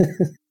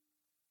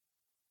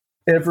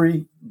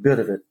 Every bit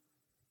of it.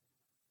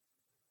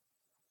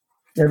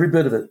 Every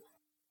bit of it.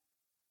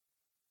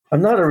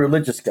 I'm not a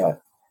religious guy.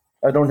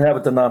 I don't have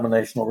a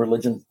denominational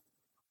religion.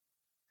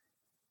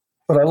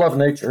 But I love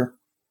nature.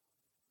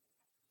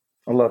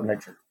 I love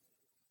nature.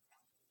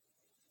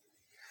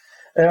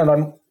 And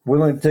I'm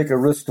willing to take a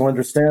risk to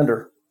understand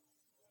her.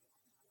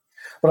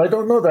 But I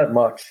don't know that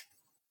much.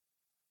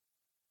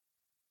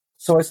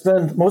 So I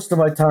spend most of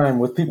my time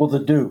with people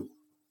that do.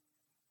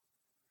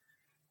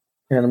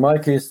 And in my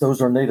case,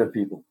 those are Native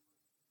people.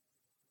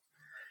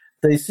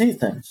 They see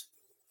things.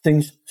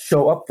 Things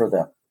show up for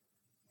them.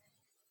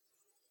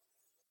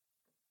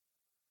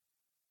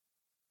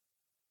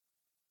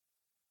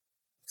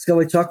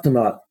 Skelly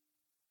Choctaw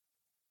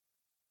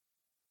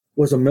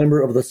was a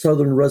member of the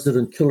southern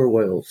resident killer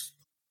whales.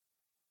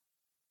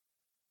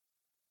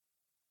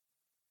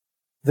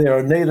 They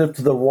are native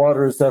to the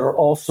waters that are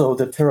also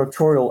the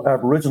territorial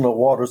aboriginal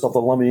waters of the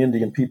Lummi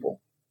Indian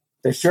people.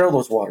 They share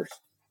those waters.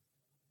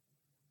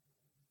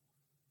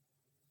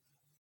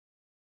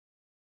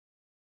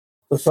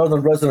 The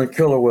southern resident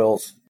killer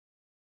whales,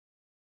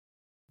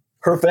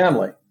 her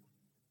family,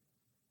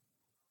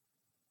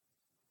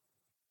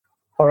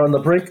 are on the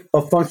brink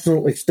of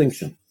functional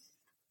extinction.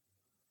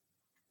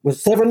 With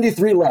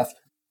 73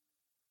 left,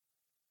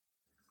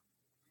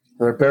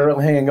 they're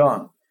barely hanging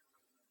on.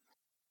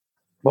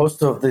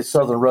 Most of the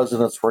southern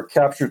residents were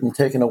captured and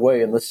taken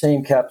away in the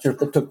same capture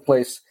that took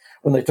place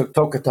when they took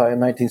Tokatae in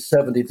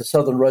 1970. The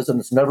southern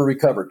residents never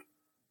recovered.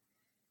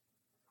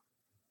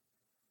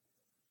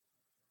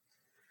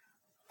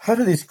 How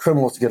do these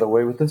criminals get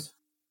away with this?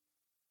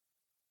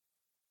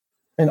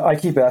 And I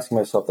keep asking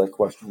myself that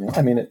question.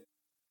 I mean,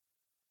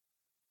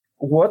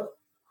 what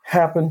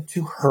happened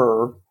to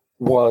her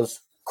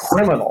was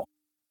criminal.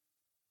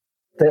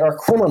 They are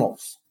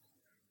criminals.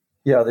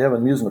 Yeah, they have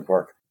an amusement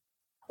park.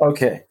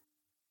 Okay.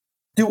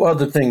 Do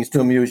other things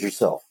to amuse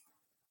yourself.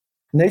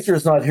 Nature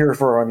is not here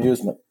for our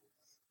amusement.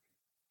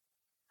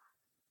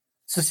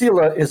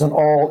 Cecilia is an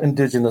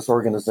all-indigenous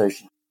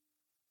organization,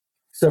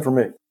 except for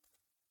me.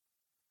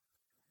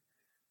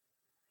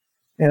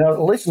 In our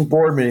relations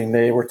board meeting,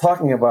 they were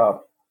talking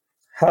about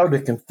how to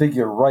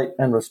configure right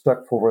and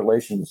respectful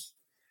relations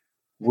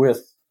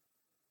with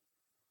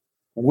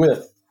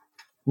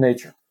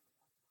nature.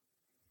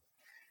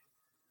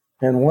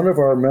 And one of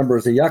our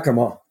members, a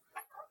Yakama,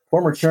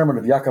 former chairman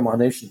of Yakama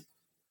Nation,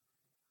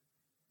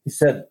 he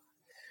said,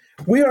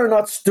 "We are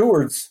not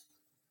stewards.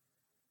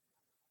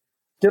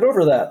 Get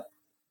over that.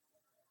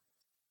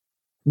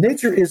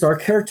 Nature is our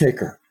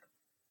caretaker.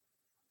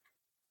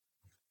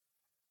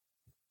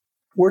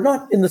 We're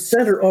not in the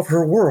center of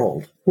her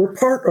world. We're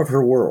part of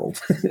her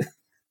world.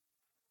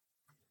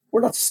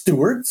 We're not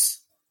stewards.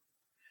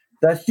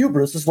 That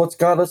hubris is what's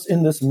got us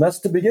in this mess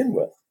to begin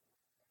with."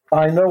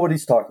 I know what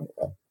he's talking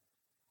about.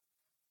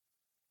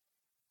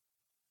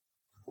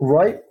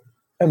 Right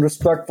and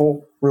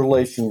respectful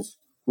relations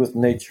with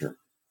nature,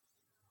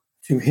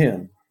 to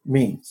him,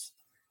 means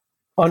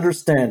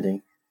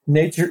understanding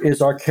nature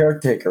is our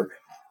caretaker,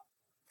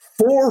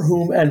 for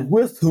whom and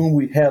with whom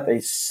we have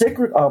a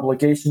sacred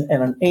obligation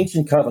and an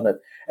ancient covenant,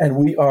 and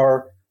we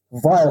are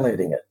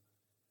violating it.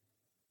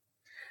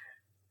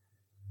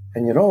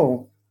 And you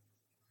know,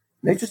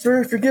 nature's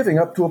very forgiving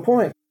up to a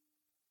point.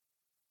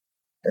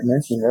 And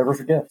then she never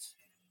forgets.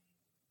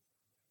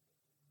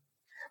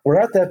 We're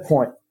at that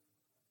point.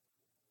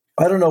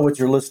 I don't know what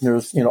your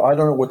listeners, I don't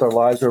know what their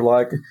lives are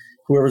like.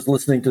 Whoever's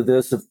listening to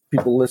this, if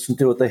people listen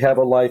to it, they have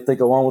a life, they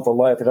go on with a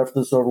life, and after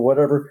this is over,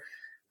 whatever.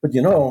 But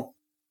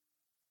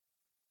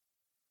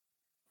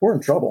we're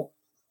in trouble.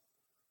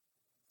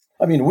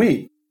 I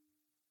mean,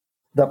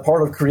 that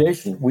part of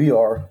creation, we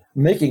are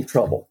making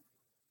trouble.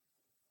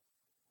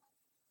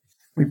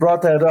 We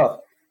brought that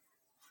up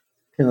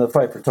in the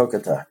fight for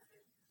Tokatae.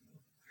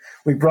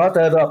 We brought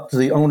that up to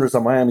the owners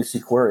of Miami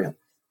Seaquarium.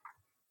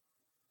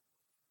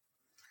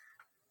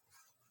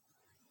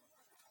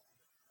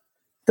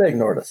 They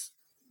ignored us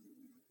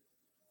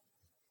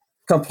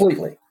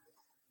completely.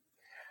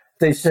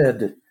 They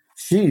said,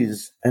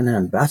 "She's an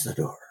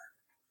ambassador."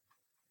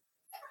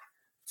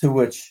 To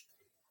which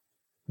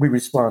we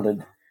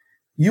responded,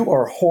 "You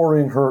are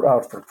whoring her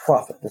out for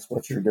profit. That's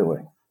what you're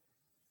doing."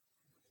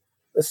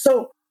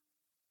 So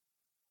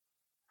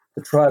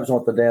the tribes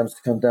want the dams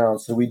to come down,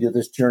 so we did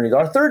this journey,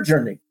 our third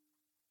journey.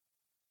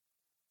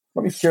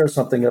 Let me share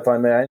something, if I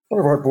may. One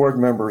of our board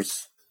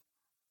members,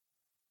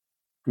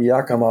 the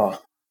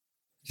Yakama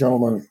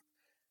gentleman,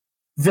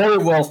 very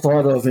well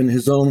thought of in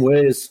his own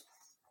ways,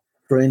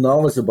 very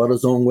knowledgeable about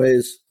his own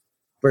ways,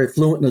 very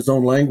fluent in his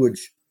own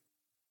language.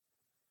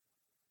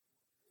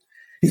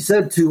 He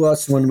said to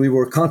us when we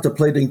were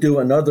contemplating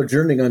doing another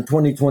journey on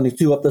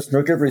 2022 up the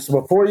Snake River, he said,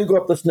 "Before you go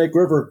up the Snake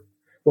River,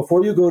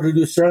 before you go to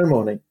do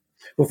ceremony,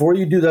 before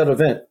you do that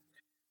event,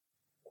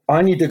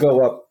 I need to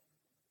go up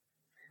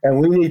and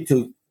we need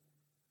to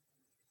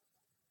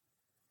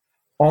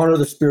honor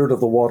the spirit of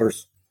the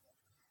waters.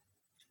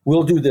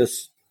 We'll do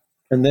this,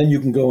 and then you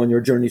can go on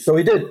your journey." So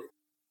he did.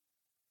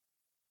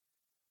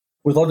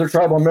 With other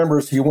tribal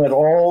members, he went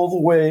all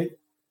the way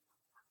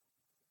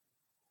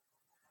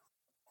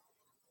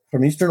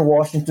from eastern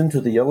Washington to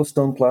the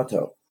Yellowstone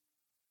Plateau.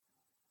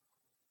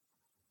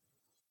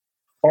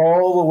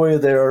 All the way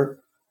there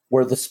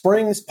where the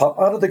springs pop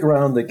out of the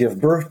ground that give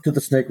birth to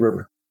the Snake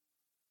River.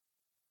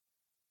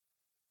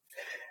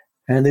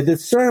 And they did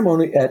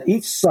ceremony at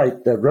each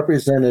site that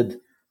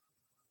represented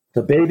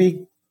the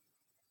baby,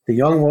 the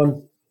young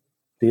one,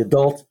 the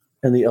adult,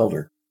 and the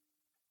elder.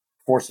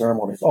 4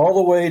 ceremonies, all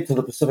the way to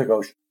the Pacific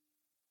Ocean.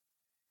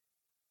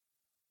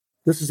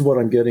 This is what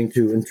I'm getting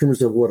to in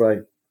terms of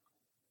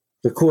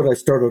the quote I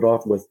started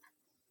off with.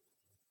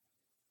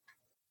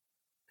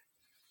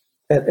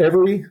 At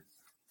every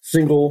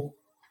single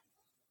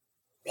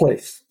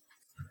place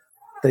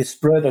They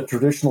spread a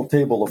traditional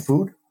table of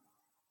food,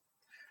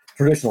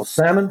 traditional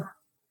salmon,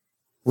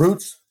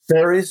 roots,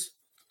 berries,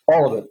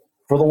 all of it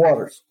for the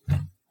waters.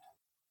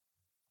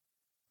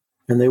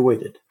 And they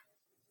waited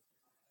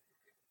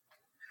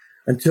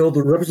until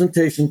the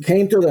representation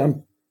came to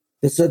them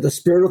that said the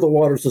spirit of the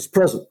waters is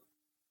present.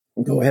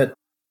 And go ahead.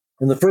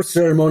 In the first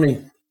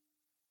ceremony,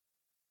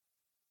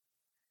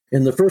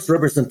 in the first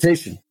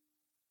representation,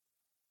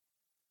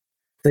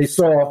 they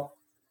saw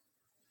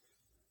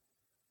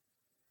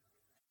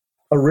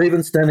a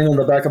raven standing on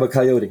the back of a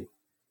coyote,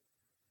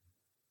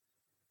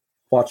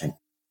 watching.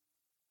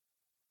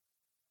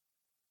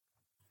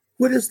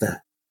 What is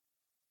that?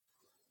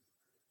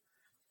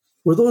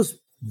 Were those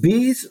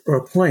bees or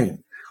a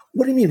plane?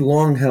 What do you mean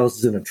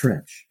longhouses in a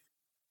trench?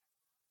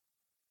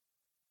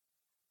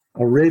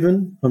 A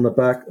raven on the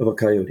back of a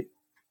coyote,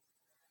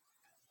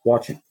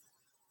 watching.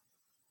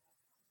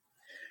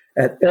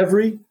 At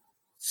every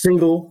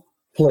single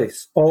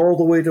place, all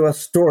the way to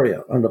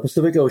Astoria on the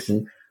Pacific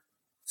Ocean,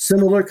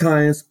 similar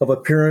kinds of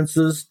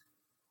appearances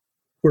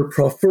were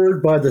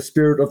proffered by the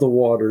spirit of the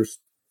waters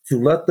to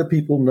let the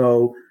people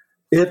know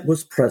it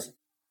was present.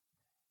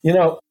 You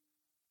know,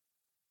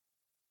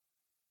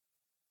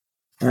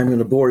 I'm going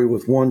to bore you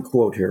with one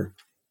quote here.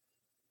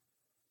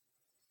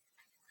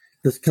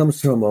 This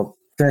comes from a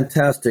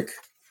fantastic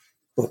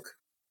book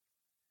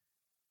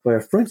by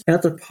a French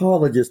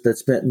anthropologist that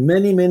spent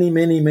many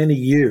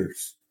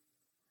years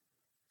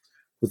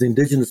with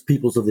indigenous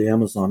peoples of the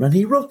Amazon. And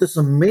he wrote this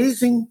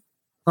amazing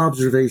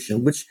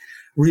observation, which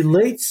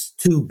relates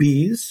to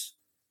bees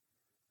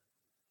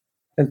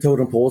and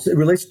totem poles. It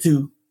relates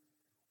to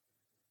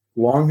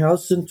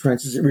longhouses and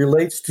trenches. It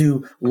relates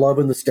to love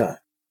in the sky.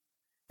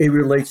 It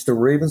relates to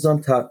ravens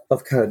on top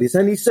of coyotes.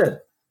 And he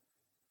said,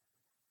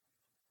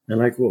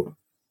 and I quote,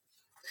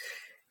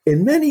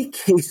 "In many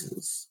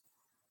cases,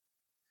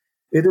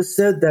 it is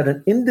said that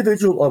an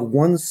individual of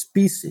one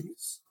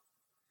species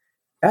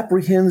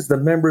apprehends the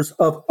members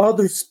of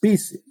other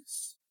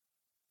species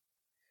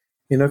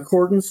in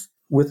accordance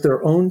with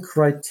their own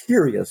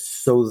criteria,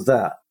 so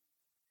that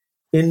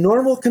in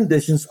normal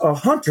conditions, a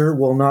hunter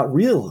will not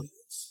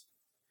realize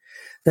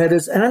that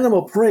his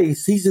animal prey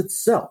sees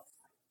itself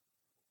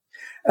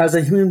as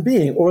a human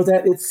being, or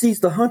that it sees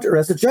the hunter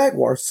as a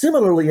jaguar.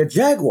 Similarly, a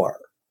jaguar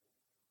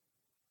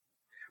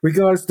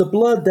regards the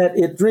blood that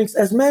it drinks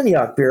as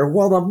manioc beer,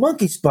 while the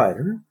monkey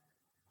spider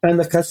and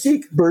the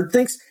cacique bird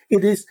thinks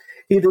it is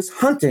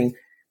hunting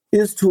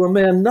is to a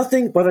man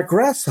nothing but a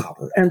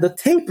grasshopper, and the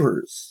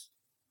tapirs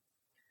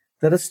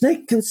that a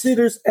snake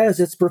considers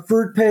as its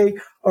preferred prey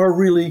are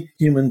really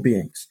human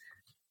beings."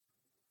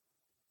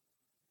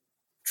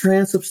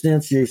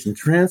 Transubstantiation,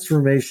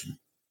 transformation.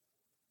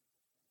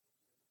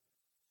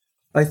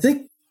 I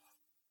think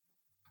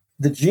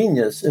the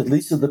genius, at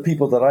least of the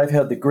people that I've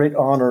had the great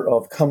honor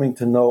of coming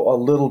to know a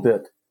little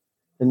bit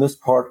in this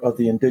part of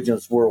the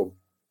indigenous world,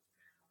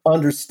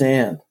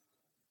 understand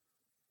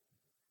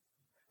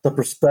the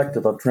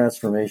perspective of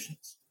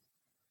transformations.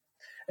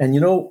 And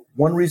you know,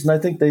 one reason I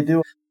think they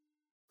do,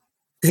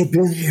 they've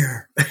been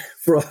here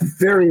for a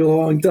very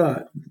long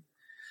time.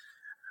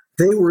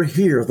 They were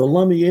here, the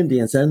Lummi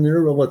Indians and their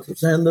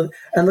relatives and the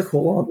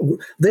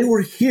Quillam, they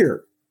were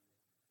here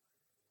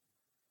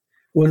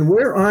when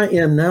where I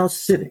am now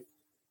sitting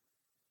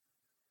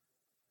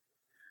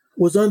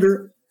was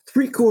under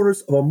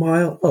 3/4 of a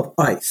mile of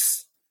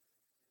ice.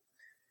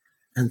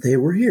 And they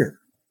were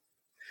here.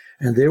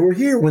 And they were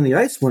here when the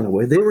ice went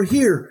away. They were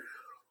here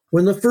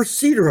when the first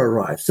cedar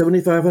arrived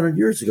 7,500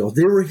 years ago.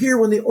 They were here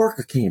when the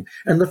orca came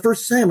and the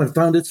first salmon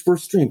found its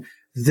first stream.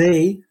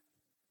 They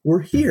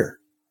were here.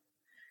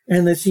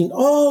 And they've seen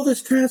all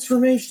this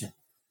transformation.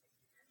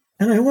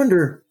 And I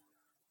wonder,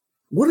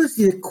 what is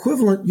the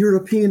equivalent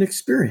European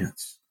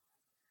experience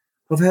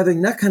of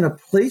having that kind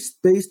of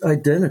place-based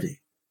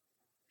identity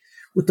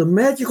with the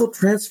magical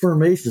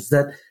transformations,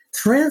 that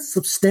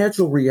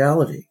transubstantial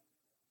reality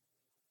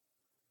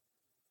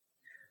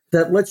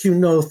that lets you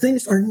know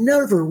things are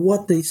never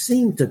what they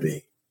seem to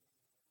be?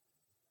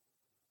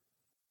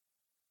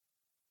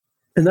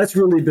 And that's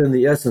really been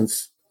the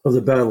essence of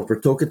the battle for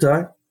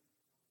Tokatai.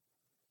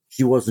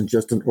 She wasn't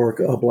just an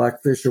orca, a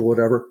blackfish, or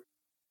whatever.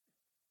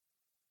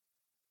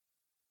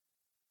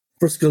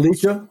 For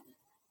Scalicia,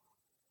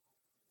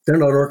 they're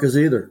not orcas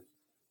either.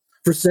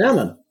 For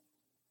salmon.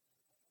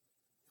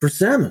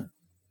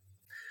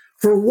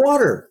 For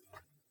water.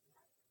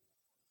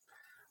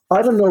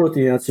 I don't know what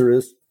the answer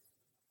is.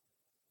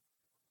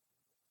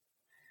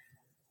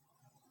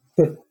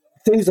 But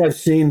things I've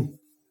seen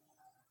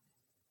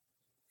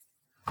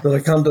that I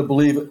come to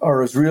believe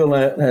are as real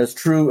and as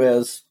true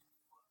as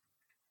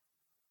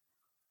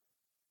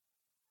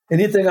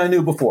anything I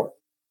knew before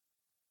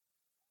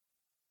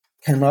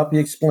cannot be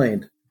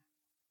explained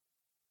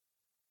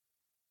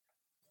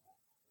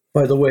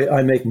by the way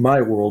I make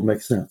my world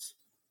make sense.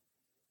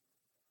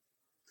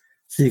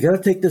 So you got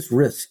to take this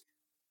risk.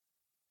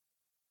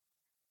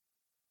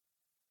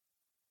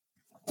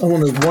 I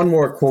want one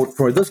more quote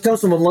for you. This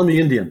comes from a Lummi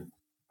Indian.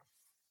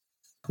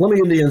 Lummi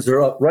Indians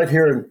are up right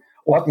here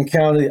Whatcom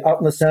County, out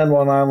in the San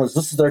Juan Islands,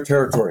 this is their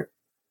territory.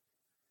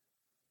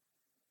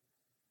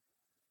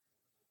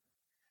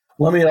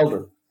 Lemmy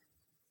Elder,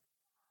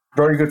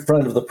 very good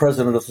friend of the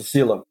president of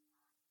Cecilia,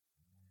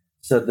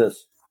 said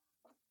this.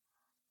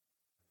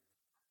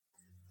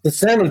 The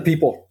salmon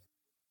people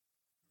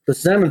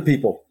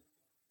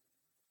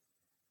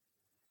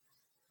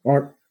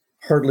aren't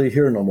hardly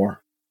here no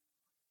more.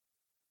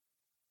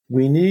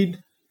 We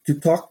need to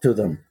talk to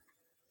them.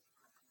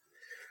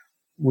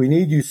 We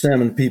need you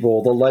salmon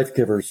people, the life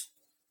givers.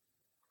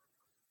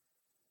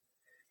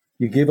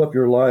 You gave up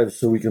your lives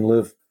so we can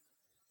live.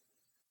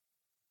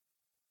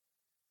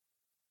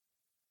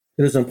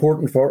 It is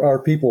important for our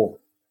people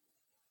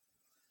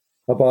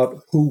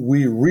about who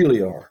we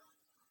really are.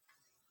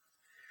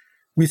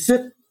 We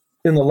sit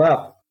in the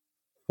lap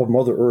of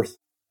Mother Earth,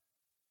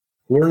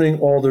 learning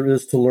all there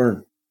is to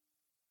learn.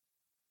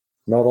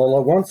 Not all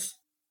at once,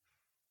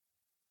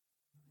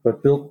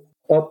 but built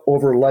up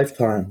over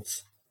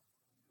lifetimes,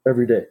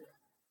 every day.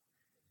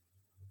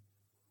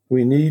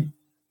 We need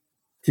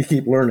to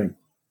keep learning,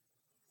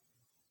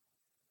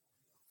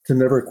 to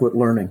never quit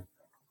learning.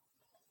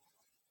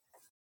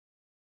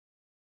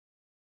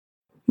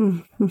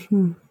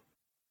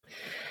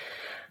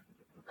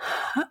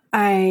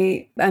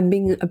 I'm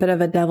being a bit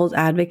of a devil's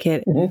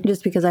advocate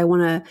just because I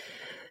want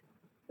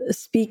to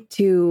speak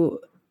to,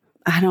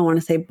 I don't want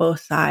to say both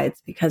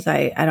sides because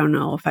I don't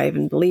know if I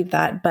even believe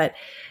that, but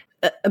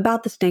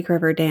about the Snake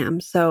River Dam.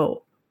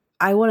 So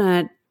I want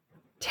to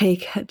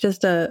take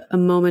just a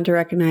moment to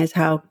recognize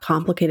how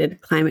complicated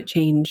climate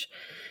change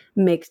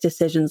makes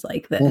decisions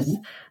like this.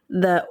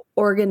 The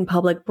Oregon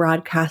Public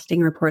Broadcasting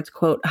reports,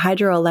 quote,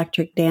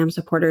 hydroelectric dam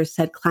supporters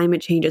said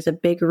climate change is a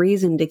big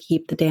reason to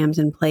keep the dams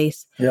in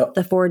place. Yep.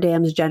 The 4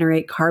 dams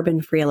generate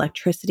carbon-free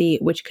electricity,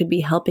 which could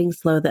be helping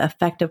slow the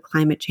effect of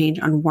climate change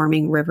on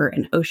warming river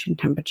and ocean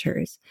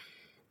temperatures,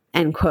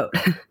 end quote.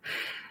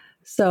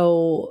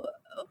 So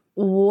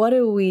what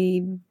do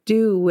we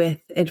do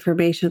with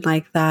information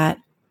like that?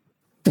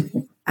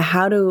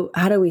 How do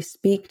we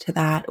speak to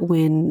that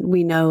when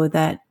we know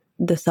that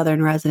the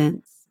southern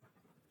residents,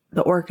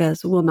 the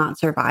orcas, will not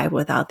survive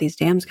without these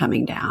dams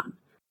coming down?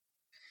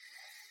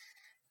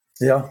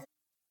 Yeah,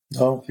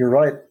 no, you're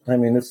right. I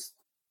mean, it's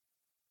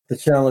the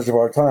challenge of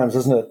our times,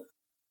 isn't it?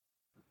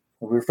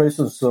 We're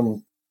facing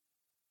some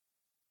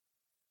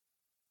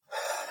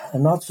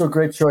not so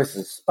great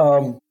choices.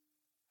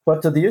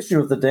 But to the issue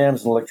of the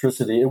dams and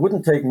electricity, it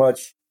wouldn't take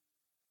much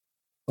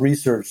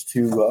research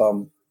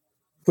to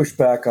push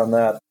back on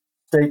that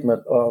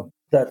statement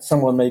that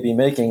someone may be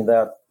making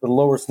that the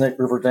lower Snake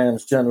River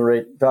dams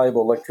generate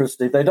valuable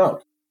electricity. They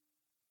don't.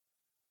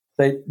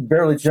 They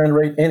barely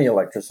generate any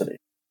electricity.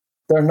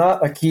 They're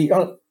not a key.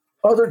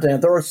 Other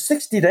dams, there are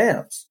 60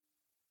 dams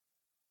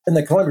in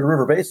the Columbia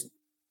River Basin,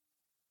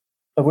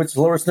 of which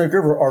the lower Snake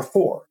River are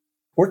 4.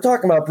 We're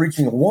talking about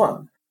breaching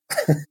 1.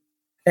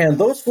 And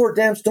those 4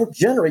 dams don't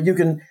generate. You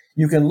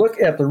can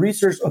look at the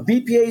research of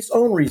BPA's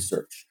own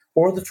research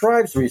or the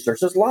tribe's research.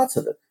 There's lots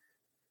of it.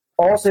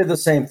 All say the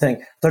same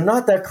thing. They're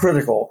not that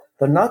critical.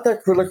 They're not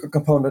that critical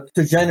component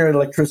to generate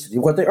electricity.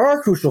 What they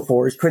are crucial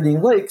for is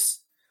creating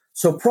lakes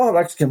so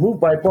products can move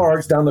by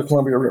barge down the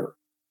Columbia River.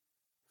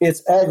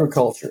 It's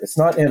agriculture. It's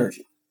not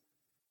energy.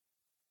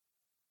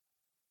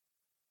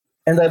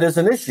 And that is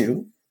an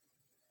issue.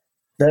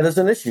 That is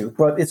an issue,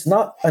 but it's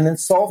not an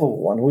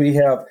insolvable one.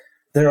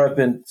 There have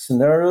been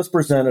scenarios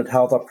presented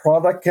how the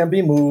product can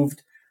be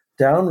moved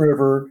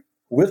downriver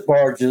with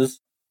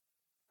barges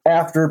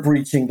after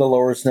breaching the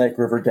lower Snake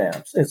River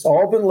dams. It's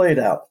all been laid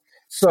out.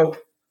 So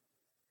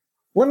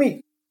let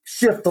me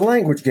shift the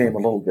language game a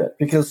little bit,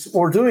 because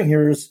what we're doing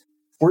here is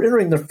we're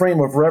entering the frame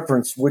of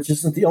reference, which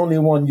isn't the only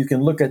one you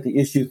can look at the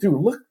issue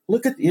through.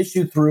 Look at the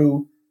issue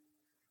through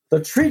the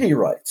treaty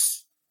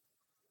rights,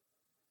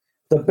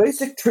 the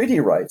basic treaty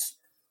rights,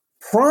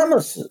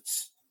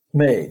 promises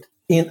made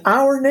in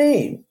our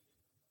name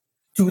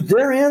to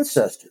their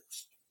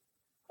ancestors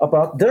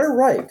about their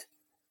right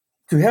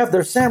to have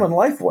their salmon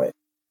lifeway.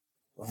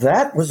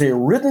 That was a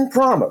written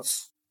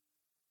promise.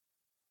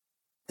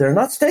 They're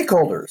not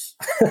stakeholders.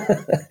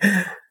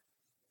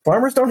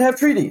 Farmers don't have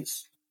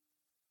treaties.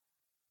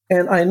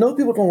 And I know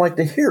people don't like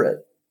to hear it,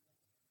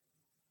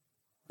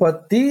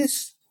 but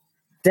these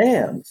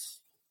dams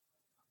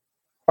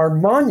are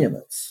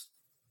monuments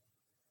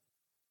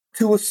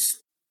to a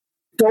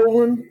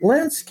stolen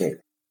landscape.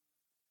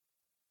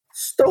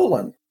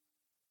 Stolen.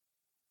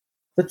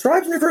 The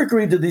tribes never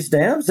agreed to these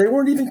dams. They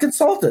weren't even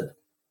consulted.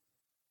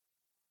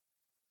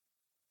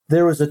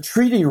 There is a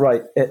treaty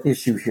right at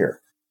issue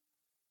here.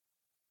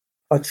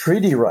 A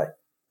treaty right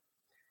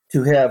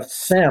to have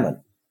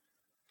salmon.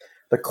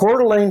 The Coeur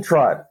d'Alene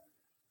tribe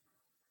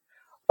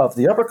of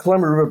the Upper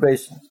Columbia River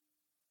Basin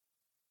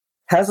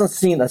hasn't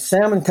seen a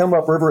salmon come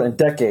upriver in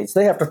decades.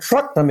 They have to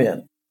truck them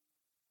in.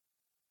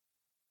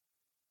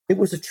 It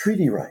was a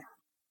treaty right.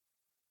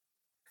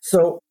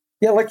 So,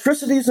 yeah,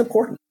 electricity is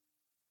important.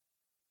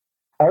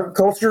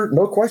 Agriculture,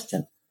 no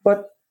question.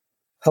 But,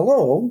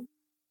 hello,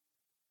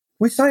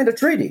 we signed a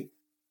treaty.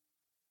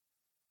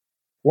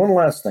 One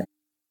last thing.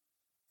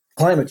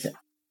 climate change.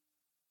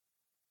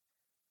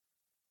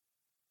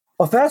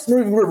 A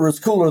fast-moving river is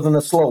cooler than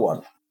a slow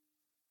one.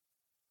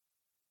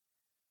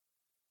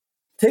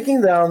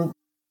 Taking down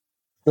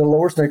the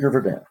lower Snake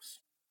River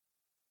dams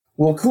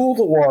will cool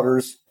the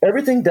waters,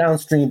 everything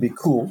downstream be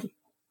cooled,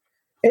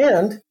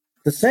 and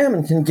the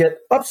salmon can get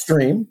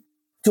upstream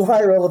to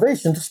higher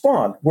elevation to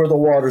spawn, where the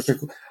waters are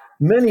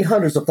many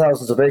hundreds of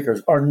thousands of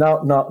acres are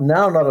now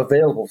not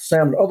available.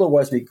 Salmon,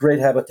 otherwise be great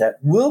habitat,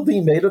 will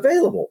be made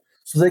available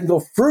so they can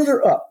go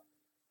further up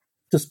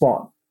to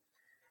spawn.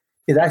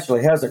 It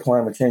actually has a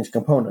climate change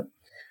component.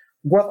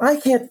 What I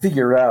can't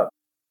figure out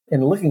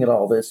in looking at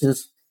all this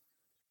is,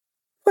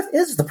 what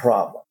is the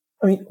problem?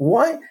 I mean,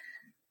 why?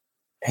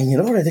 And you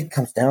know what I think it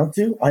comes down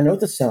to? I know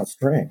this sounds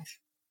strange.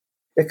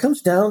 It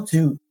comes down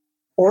to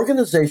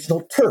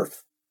organizational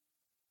turf.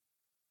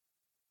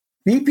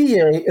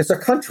 BPA is a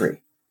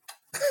country.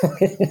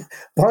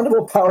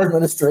 Bonneville Power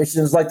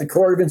Administration is like the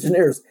Corps of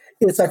Engineers.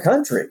 It's a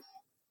country.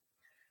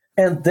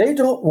 And they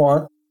don't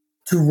want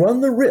to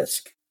run the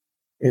risk.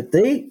 If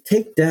they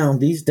take down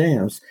these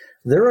dams,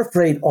 they're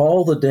afraid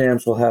all the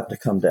dams will have to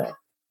come down.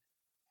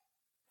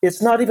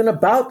 It's not even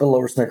about the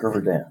lower Snake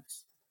River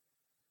dams.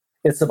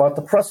 It's about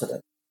the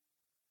precedent.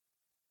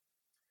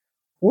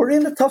 We're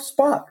in a tough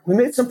spot. We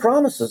made some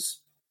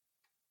promises.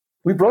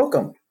 We broke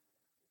them.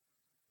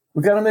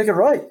 We got to make it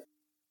right.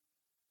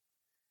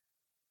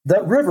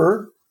 That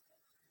river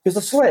is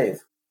a slave.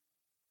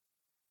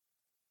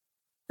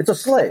 It's a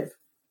slave.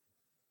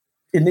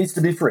 It needs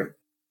to be free.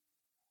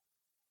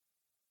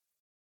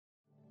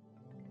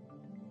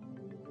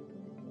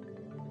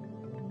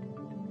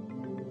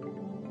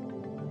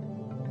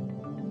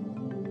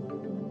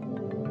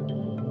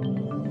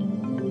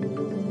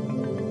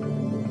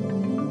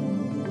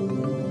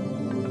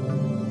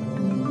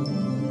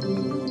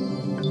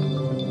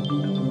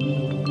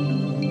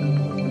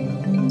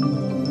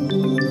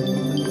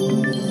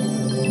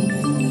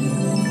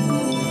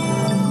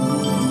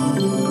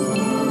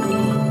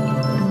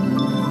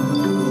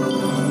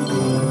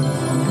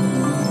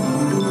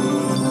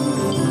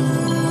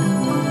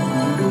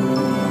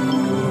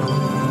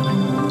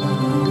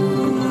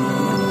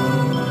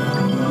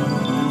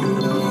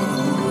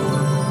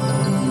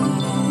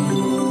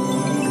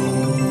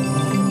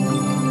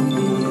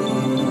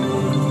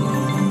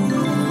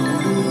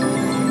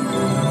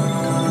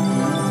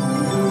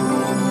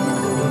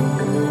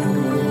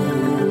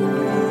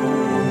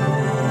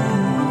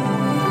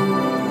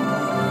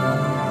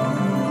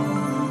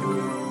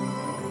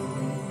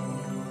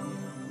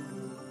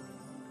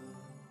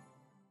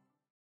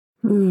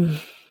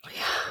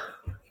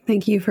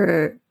 Thank you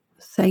for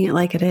saying it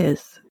like it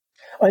is.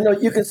 I know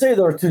you can say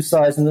there are two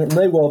sides, and there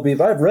may well be,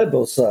 but I've read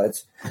both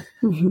sides.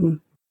 Mm-hmm.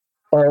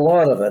 A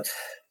lot of it.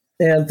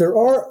 And there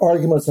are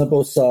arguments on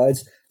both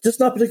sides, just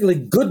not particularly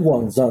good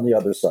ones on the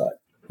other side.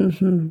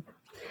 Mm-hmm.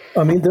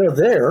 I mean, they're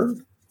there,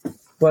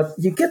 but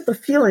you get the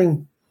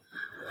feeling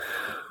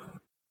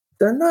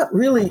they're not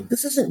really,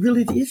 this isn't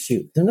really the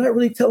issue. They're not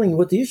really telling you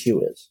what the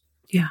issue is.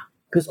 Yeah.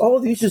 Because all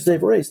of the issues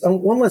they've raised.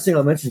 One last thing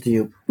I'll mention to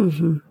you.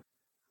 Mm-hmm.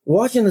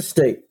 Washington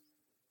State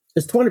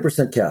is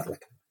 20%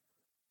 Catholic,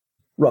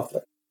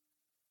 roughly.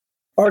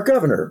 Our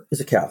governor is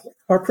a Catholic.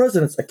 Our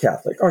president's a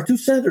Catholic. Our two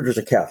senators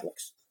are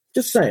Catholics.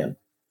 Just saying.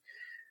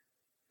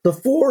 The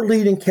four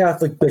leading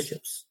Catholic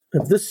bishops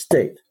of this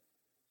state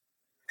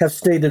have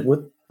stated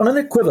with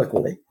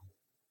unequivocally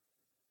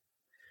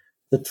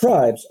the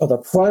tribes are the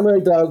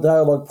primary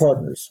dialogue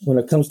partners when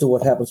it comes to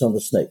what happens on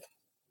the snake.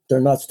 They're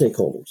not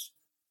stakeholders.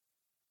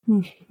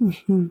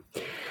 Mm-hmm.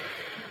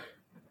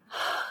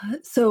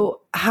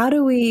 So how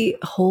do we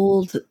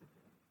hold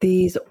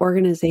these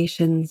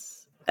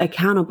organizations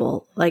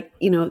accountable? Like,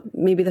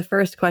 maybe the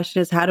first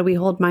question is, how do we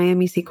hold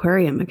Miami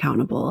Seaquarium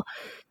accountable?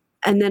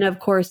 And then, of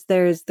course,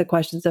 there's the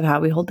questions of how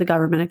we hold the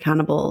government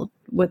accountable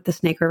with the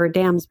Snake River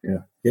dams.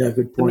 Yeah,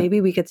 good point. So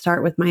maybe we could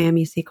start with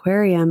Miami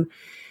Seaquarium,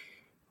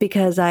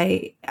 because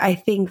I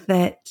think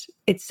that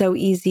it's so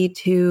easy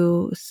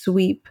to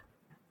sweep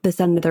this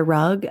under the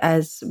rug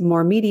as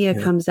more media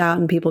comes out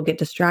and people get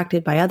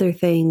distracted by other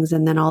things.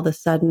 And then all of a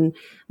sudden,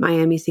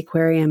 Miami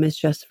Seaquarium is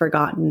just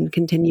forgotten,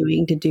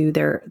 continuing to do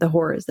the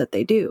horrors that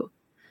they do.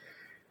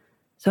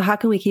 So how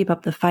can we keep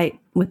up the fight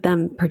with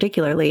them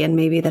particularly? And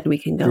maybe then we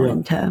can go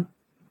into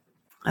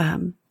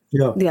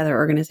the other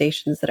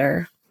organizations that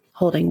are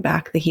holding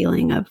back the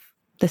healing of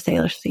the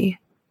Salish Sea.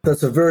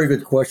 That's a very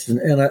good question.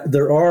 And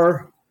there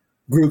are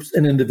groups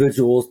and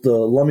individuals. The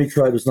Lummi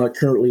tribe is not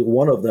currently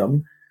one of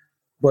them,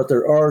 but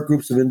there are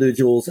groups of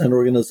individuals and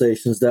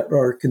organizations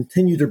that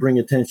continue to bring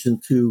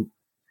attention to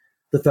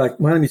the fact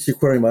Miami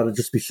Seaquarium ought to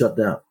just be shut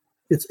down.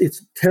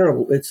 It's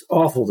terrible. It's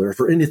awful there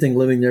for anything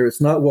living there.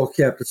 It's not well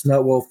kept. It's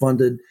not well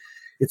funded.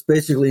 It's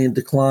basically in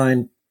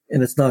decline,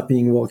 and it's not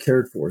being well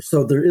cared for.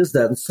 So there is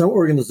that. And some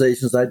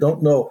organizations, I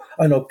don't know.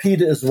 I know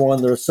PETA is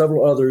one. There are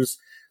several others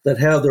that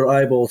have their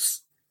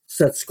eyeballs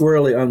set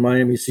squarely on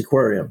Miami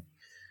Seaquarium.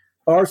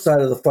 Our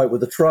side of the fight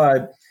with the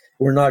tribe,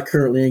 we're not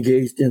currently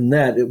engaged in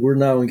that. We're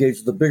now engaged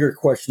in the bigger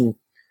question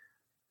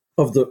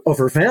of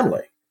her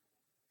family.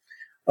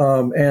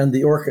 and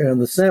the orca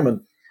and the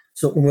salmon.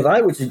 So what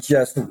I would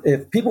suggest,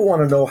 if people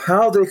want to know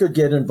how they could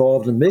get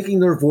involved in making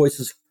their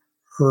voices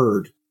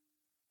heard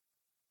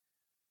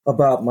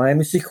about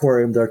Miami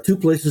Seaquarium, there are two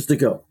places to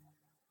go.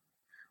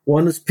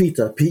 One is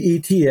PETA,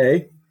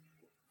 P-E-T-A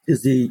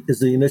is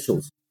the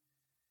initials.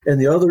 And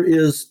the other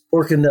is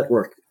Orca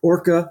Network,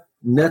 Orca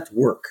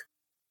Network.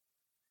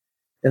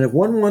 And if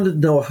one wanted to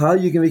know how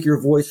you can make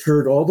your voice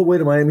heard all the way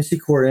to Miami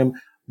Seaquarium,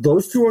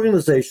 those two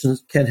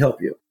organizations can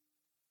help you.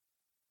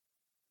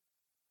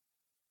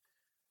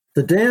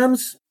 The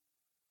dams,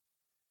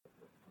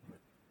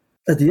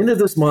 at the end of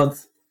this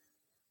month,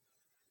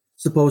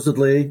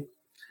 supposedly,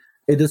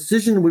 a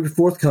decision will be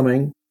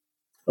forthcoming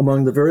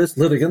among the various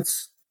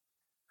litigants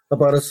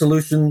about a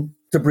solution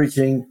to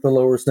breaching the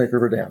lower Snake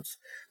River dams.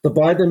 The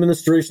Biden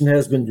administration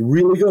has been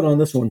really good on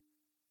this one.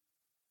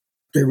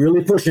 They're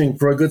really pushing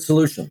for a good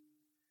solution.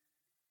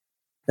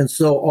 And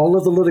so all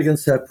of the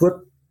litigants have put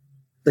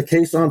the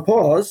case on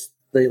pause,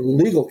 the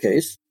legal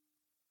case,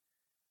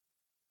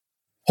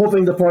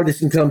 hoping the parties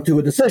can come to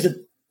a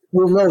decision.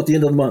 We'll know at the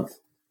end of the month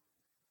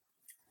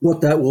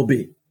what that will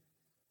be.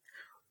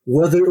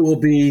 Whether it will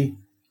be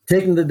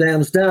taking the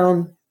dams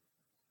down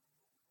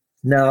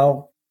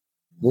now,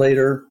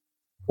 later,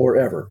 or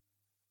ever.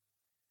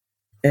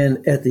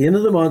 And at the end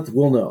of the month,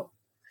 we'll know.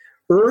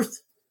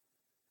 Earth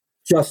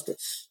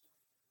justice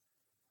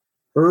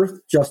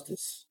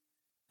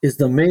is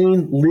the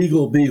main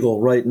legal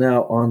beagle right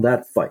now on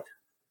that fight.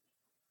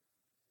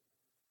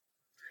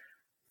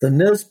 The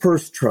Nez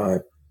Perce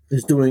tribe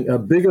is doing a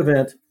big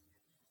event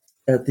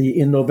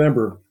in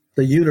November,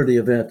 the Unity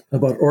event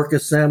about orca,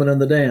 salmon,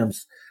 and the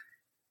dams.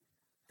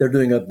 They're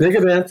doing a big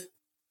event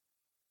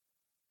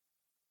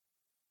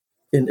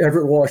in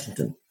Everett,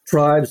 Washington.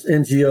 Tribes,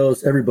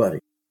 NGOs, everybody.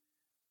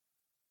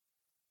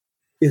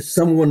 If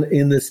someone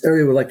in this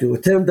area would like to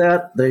attend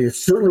that, they are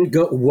certainly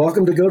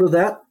welcome to go to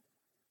that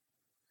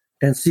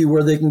and see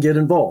where they can get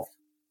involved.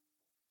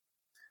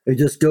 They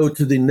just go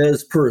to the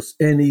Nez Perce,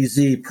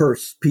 N-E-Z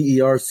Perce,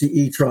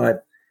 P-E-R-C-E tribe,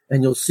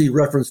 and you'll see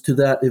reference to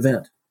that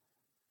event.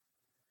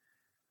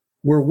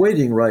 We're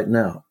waiting right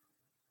now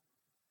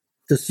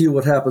to see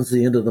what happens at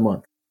the end of the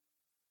month.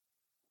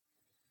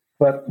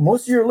 But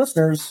most of your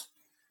listeners,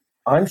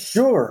 I'm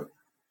sure,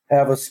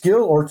 have a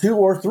skill or two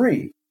or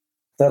three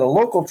that a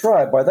local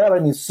tribe, by that I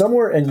mean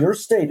somewhere in your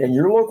state, in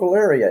your local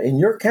area, in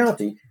your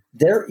county,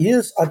 there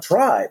is a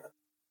tribe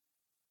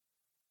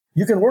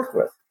you can work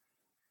with.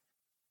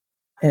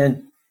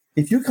 And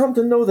if you come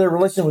to know their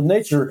relation with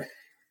nature,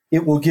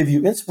 it will give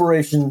you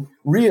inspiration,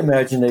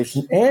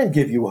 reimagination, and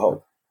give you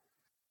hope.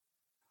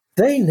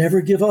 They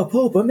never give up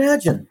hope.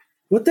 Imagine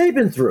what they've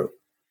been through.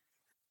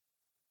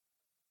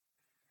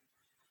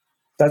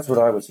 That's what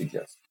I would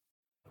suggest.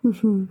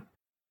 Mm-hmm.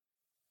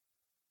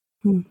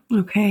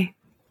 Okay.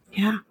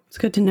 Yeah, it's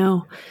good to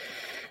know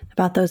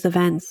about those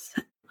events.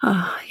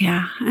 Oh,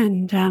 yeah.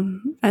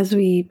 And as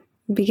we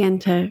begin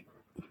to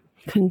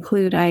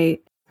conclude, I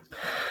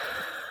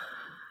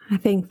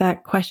think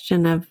that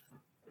question of,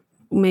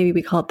 maybe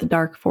we call it the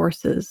dark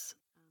forces,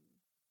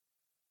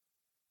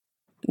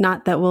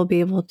 not that we'll be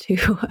able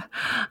to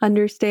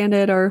understand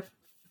it or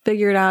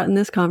figure it out in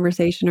this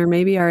conversation or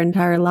maybe our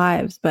entire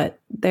lives, but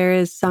there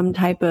is some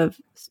type of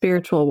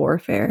spiritual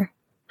warfare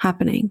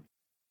happening.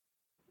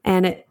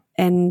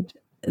 And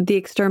the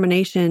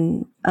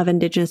extermination of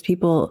Indigenous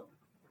people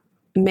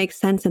makes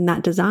sense in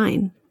that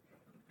design,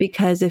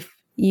 because if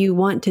you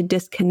want to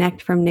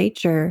disconnect from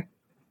nature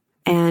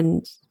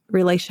and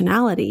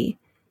relationality,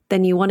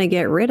 then you want to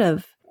get rid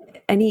of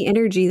any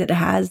energy that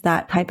has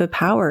that type of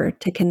power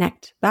to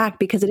connect back,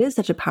 because it is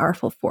such a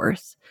powerful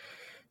force.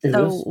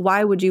 So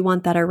why would you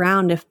want that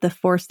around if the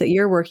force that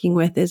you're working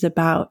with is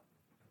about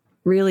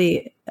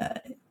really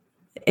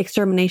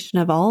extermination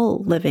of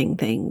all living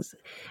things?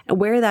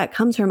 Where that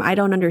comes from, I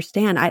don't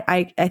understand.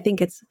 I think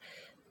it's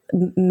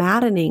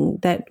maddening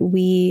that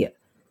we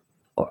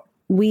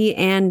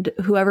and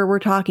whoever we're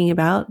talking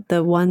about,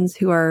 the ones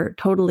who are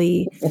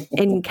totally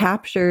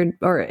enraptured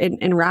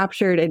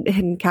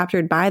and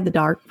captured by the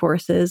dark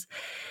forces,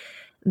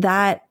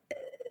 that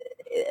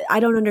I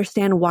don't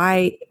understand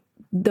why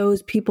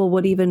those people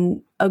would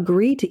even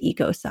agree to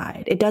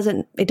ecocide. It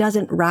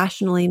doesn't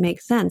rationally make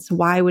sense.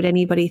 Why would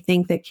anybody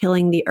think that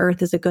killing the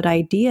earth is a good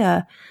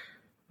idea?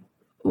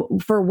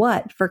 For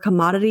what? For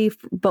commodity?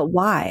 But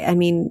why? I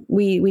mean,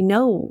 we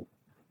know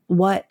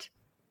what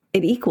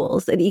it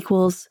equals. It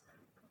equals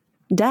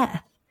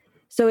death.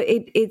 So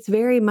it's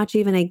very much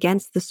even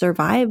against the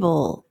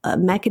survival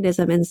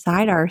mechanism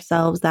inside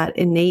ourselves, that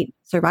innate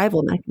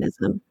survival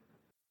mechanism.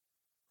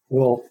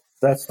 Well,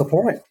 that's the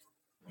point.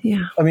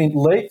 Yeah. I mean,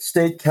 late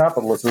state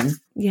capitalism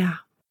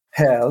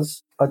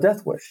has a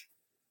death wish.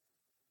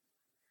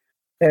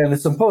 And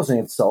it's imposing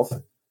itself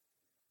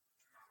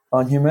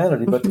on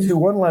humanity. But to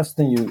one last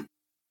thing you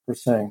were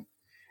saying,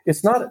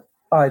 it's not,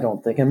 I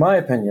don't think, in my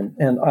opinion,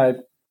 and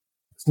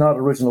it's not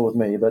original with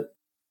me, but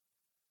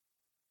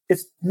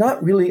it's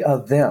not really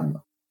a them.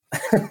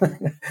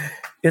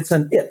 It's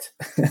an it.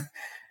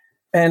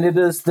 And it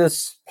is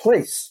this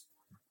place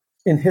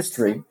in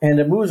history, and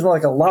it moves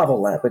like a lava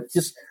lamp. It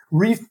just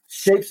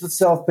reshapes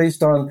itself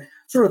based on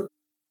sort of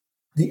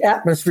the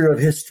atmosphere of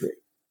history,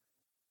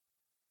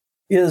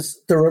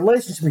 is the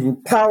relationship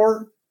between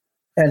power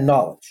and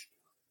knowledge.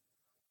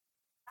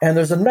 And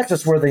there's a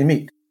nexus where they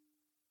meet.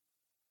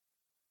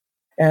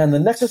 And the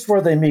nexus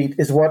where they meet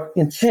is what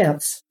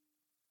enchants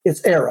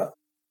its era.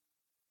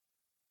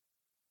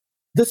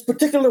 This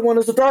particular one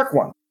is a dark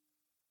one,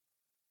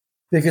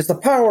 because the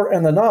power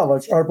and the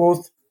knowledge are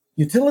both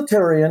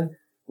utilitarian,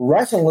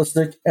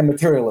 rationalistic, and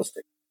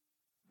materialistic.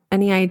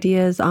 Any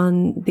ideas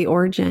on the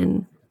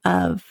origin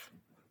of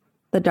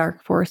the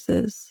dark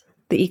forces,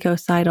 the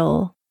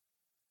ecocidal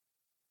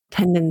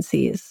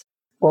tendencies?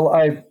 Well,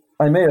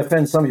 I may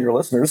offend some of your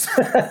listeners.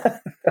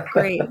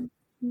 Great.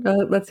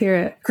 Let's hear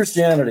it.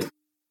 Christianity.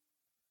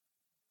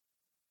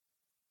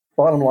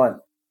 Bottom line.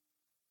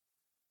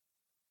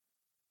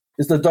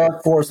 Is the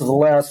dark force of the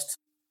last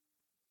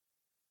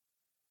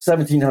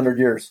 1,700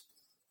 years.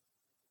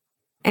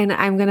 And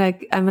I'm gonna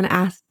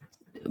ask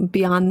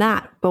beyond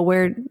that, but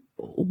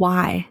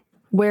why?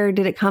 Where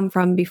did it come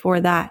from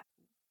before that?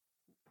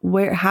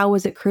 How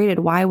was it created?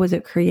 Why was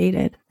it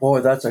created?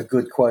 Boy, that's a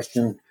good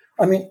question.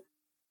 I mean,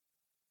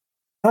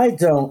 I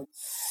don't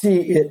see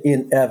it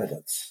in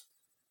evidence.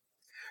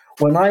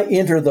 When I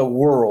enter the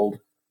world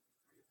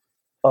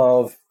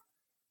of,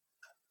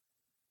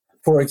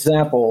 for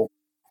example,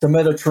 the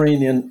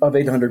Mediterranean of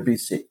 800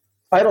 BC,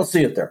 I don't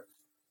see it there.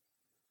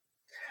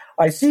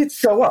 I see it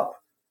show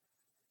up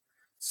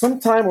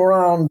sometime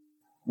around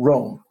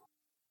Rome.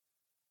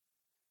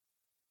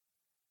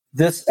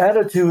 This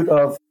attitude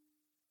of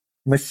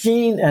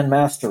machine and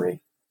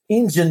mastery,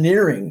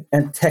 engineering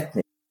and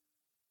technique.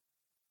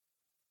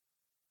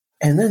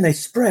 And then they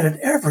spread it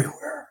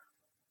everywhere.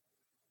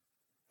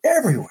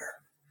 Everywhere.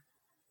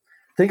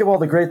 Think of all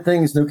the great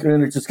things nuclear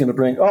energy is going to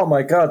bring. Oh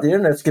my God, the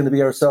internet's going to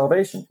be our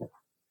salvation.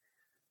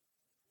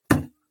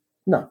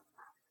 No.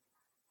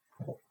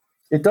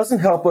 It doesn't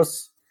help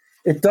us.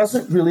 It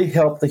doesn't really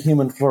help the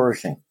human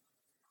flourishing.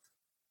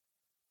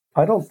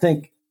 I don't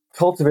think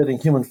cultivating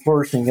human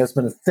flourishing has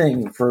been a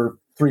thing for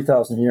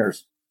 3,000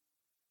 years.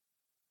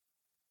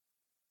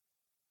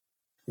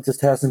 It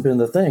just hasn't been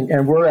the thing.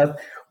 And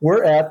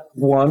we're at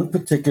one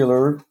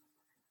particular,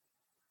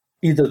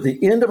 either the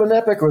end of an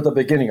epic or the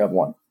beginning of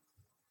one.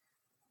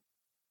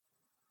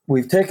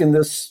 We've taken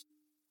this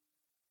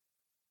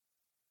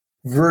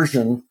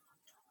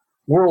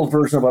world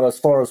version about as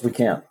far as we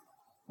can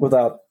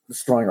without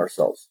destroying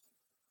ourselves.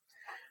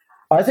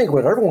 I think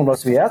what everyone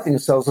must be asking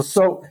themselves is,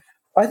 so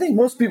I think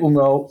most people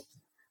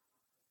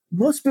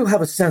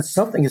have a sense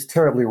something is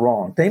terribly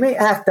wrong. They may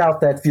act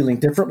out that feeling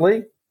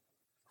differently,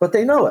 but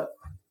they know it.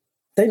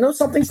 They know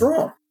something's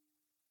wrong.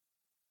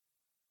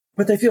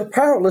 But they feel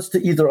powerless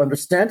to either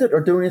understand it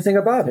or do anything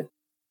about it.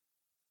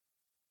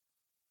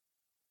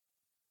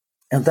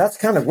 And that's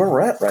kind of where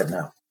we're at right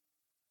now.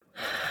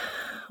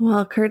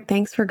 Well, Kurt,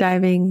 thanks for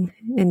diving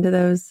into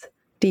those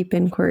deep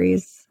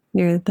inquiries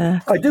near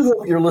the... I do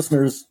hope your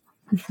listeners,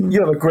 you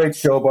have a great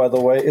show, by the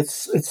way.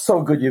 It's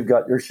so good you've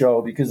got your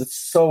show because it's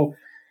so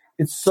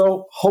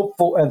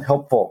hopeful and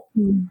helpful.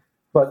 Mm.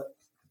 But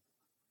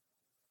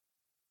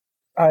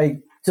I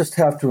just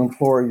have to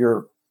implore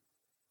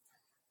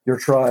your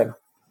tribe.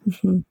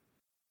 Mm-hmm.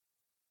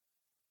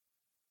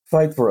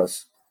 Fight for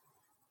us.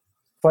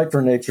 Fight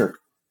for nature.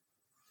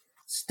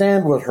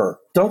 Stand with her.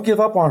 Don't give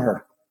up on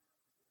her.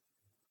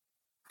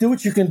 Do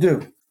what you can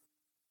do.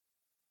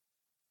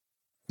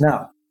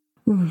 Now.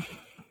 Mm.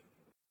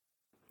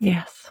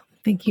 Yes.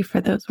 Thank you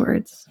for those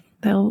words.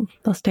 They'll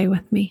stay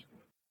with me.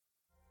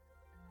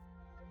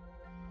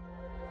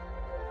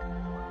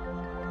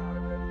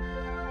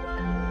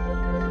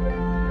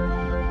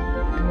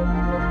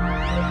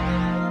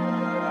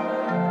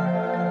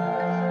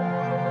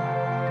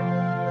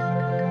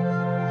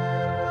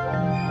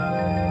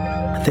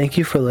 Thank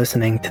you for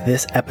listening to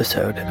this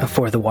episode of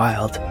For the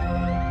Wild.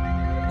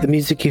 The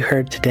music you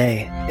heard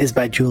today is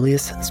by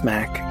Julius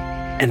Smack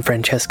and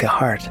Francesca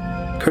Hart,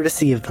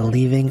 courtesy of the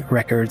Leaving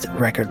Records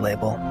record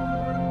label.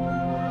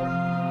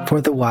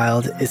 For the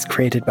Wild is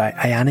created by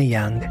Ayana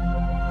Young,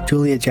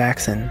 Julia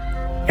Jackson,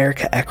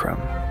 Erica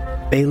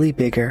Ekram, Bailey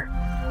Bigger,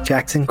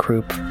 Jackson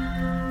Krupp,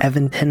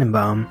 Evan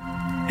Tenenbaum,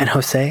 and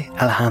Jose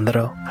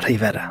Alejandro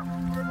Rivera.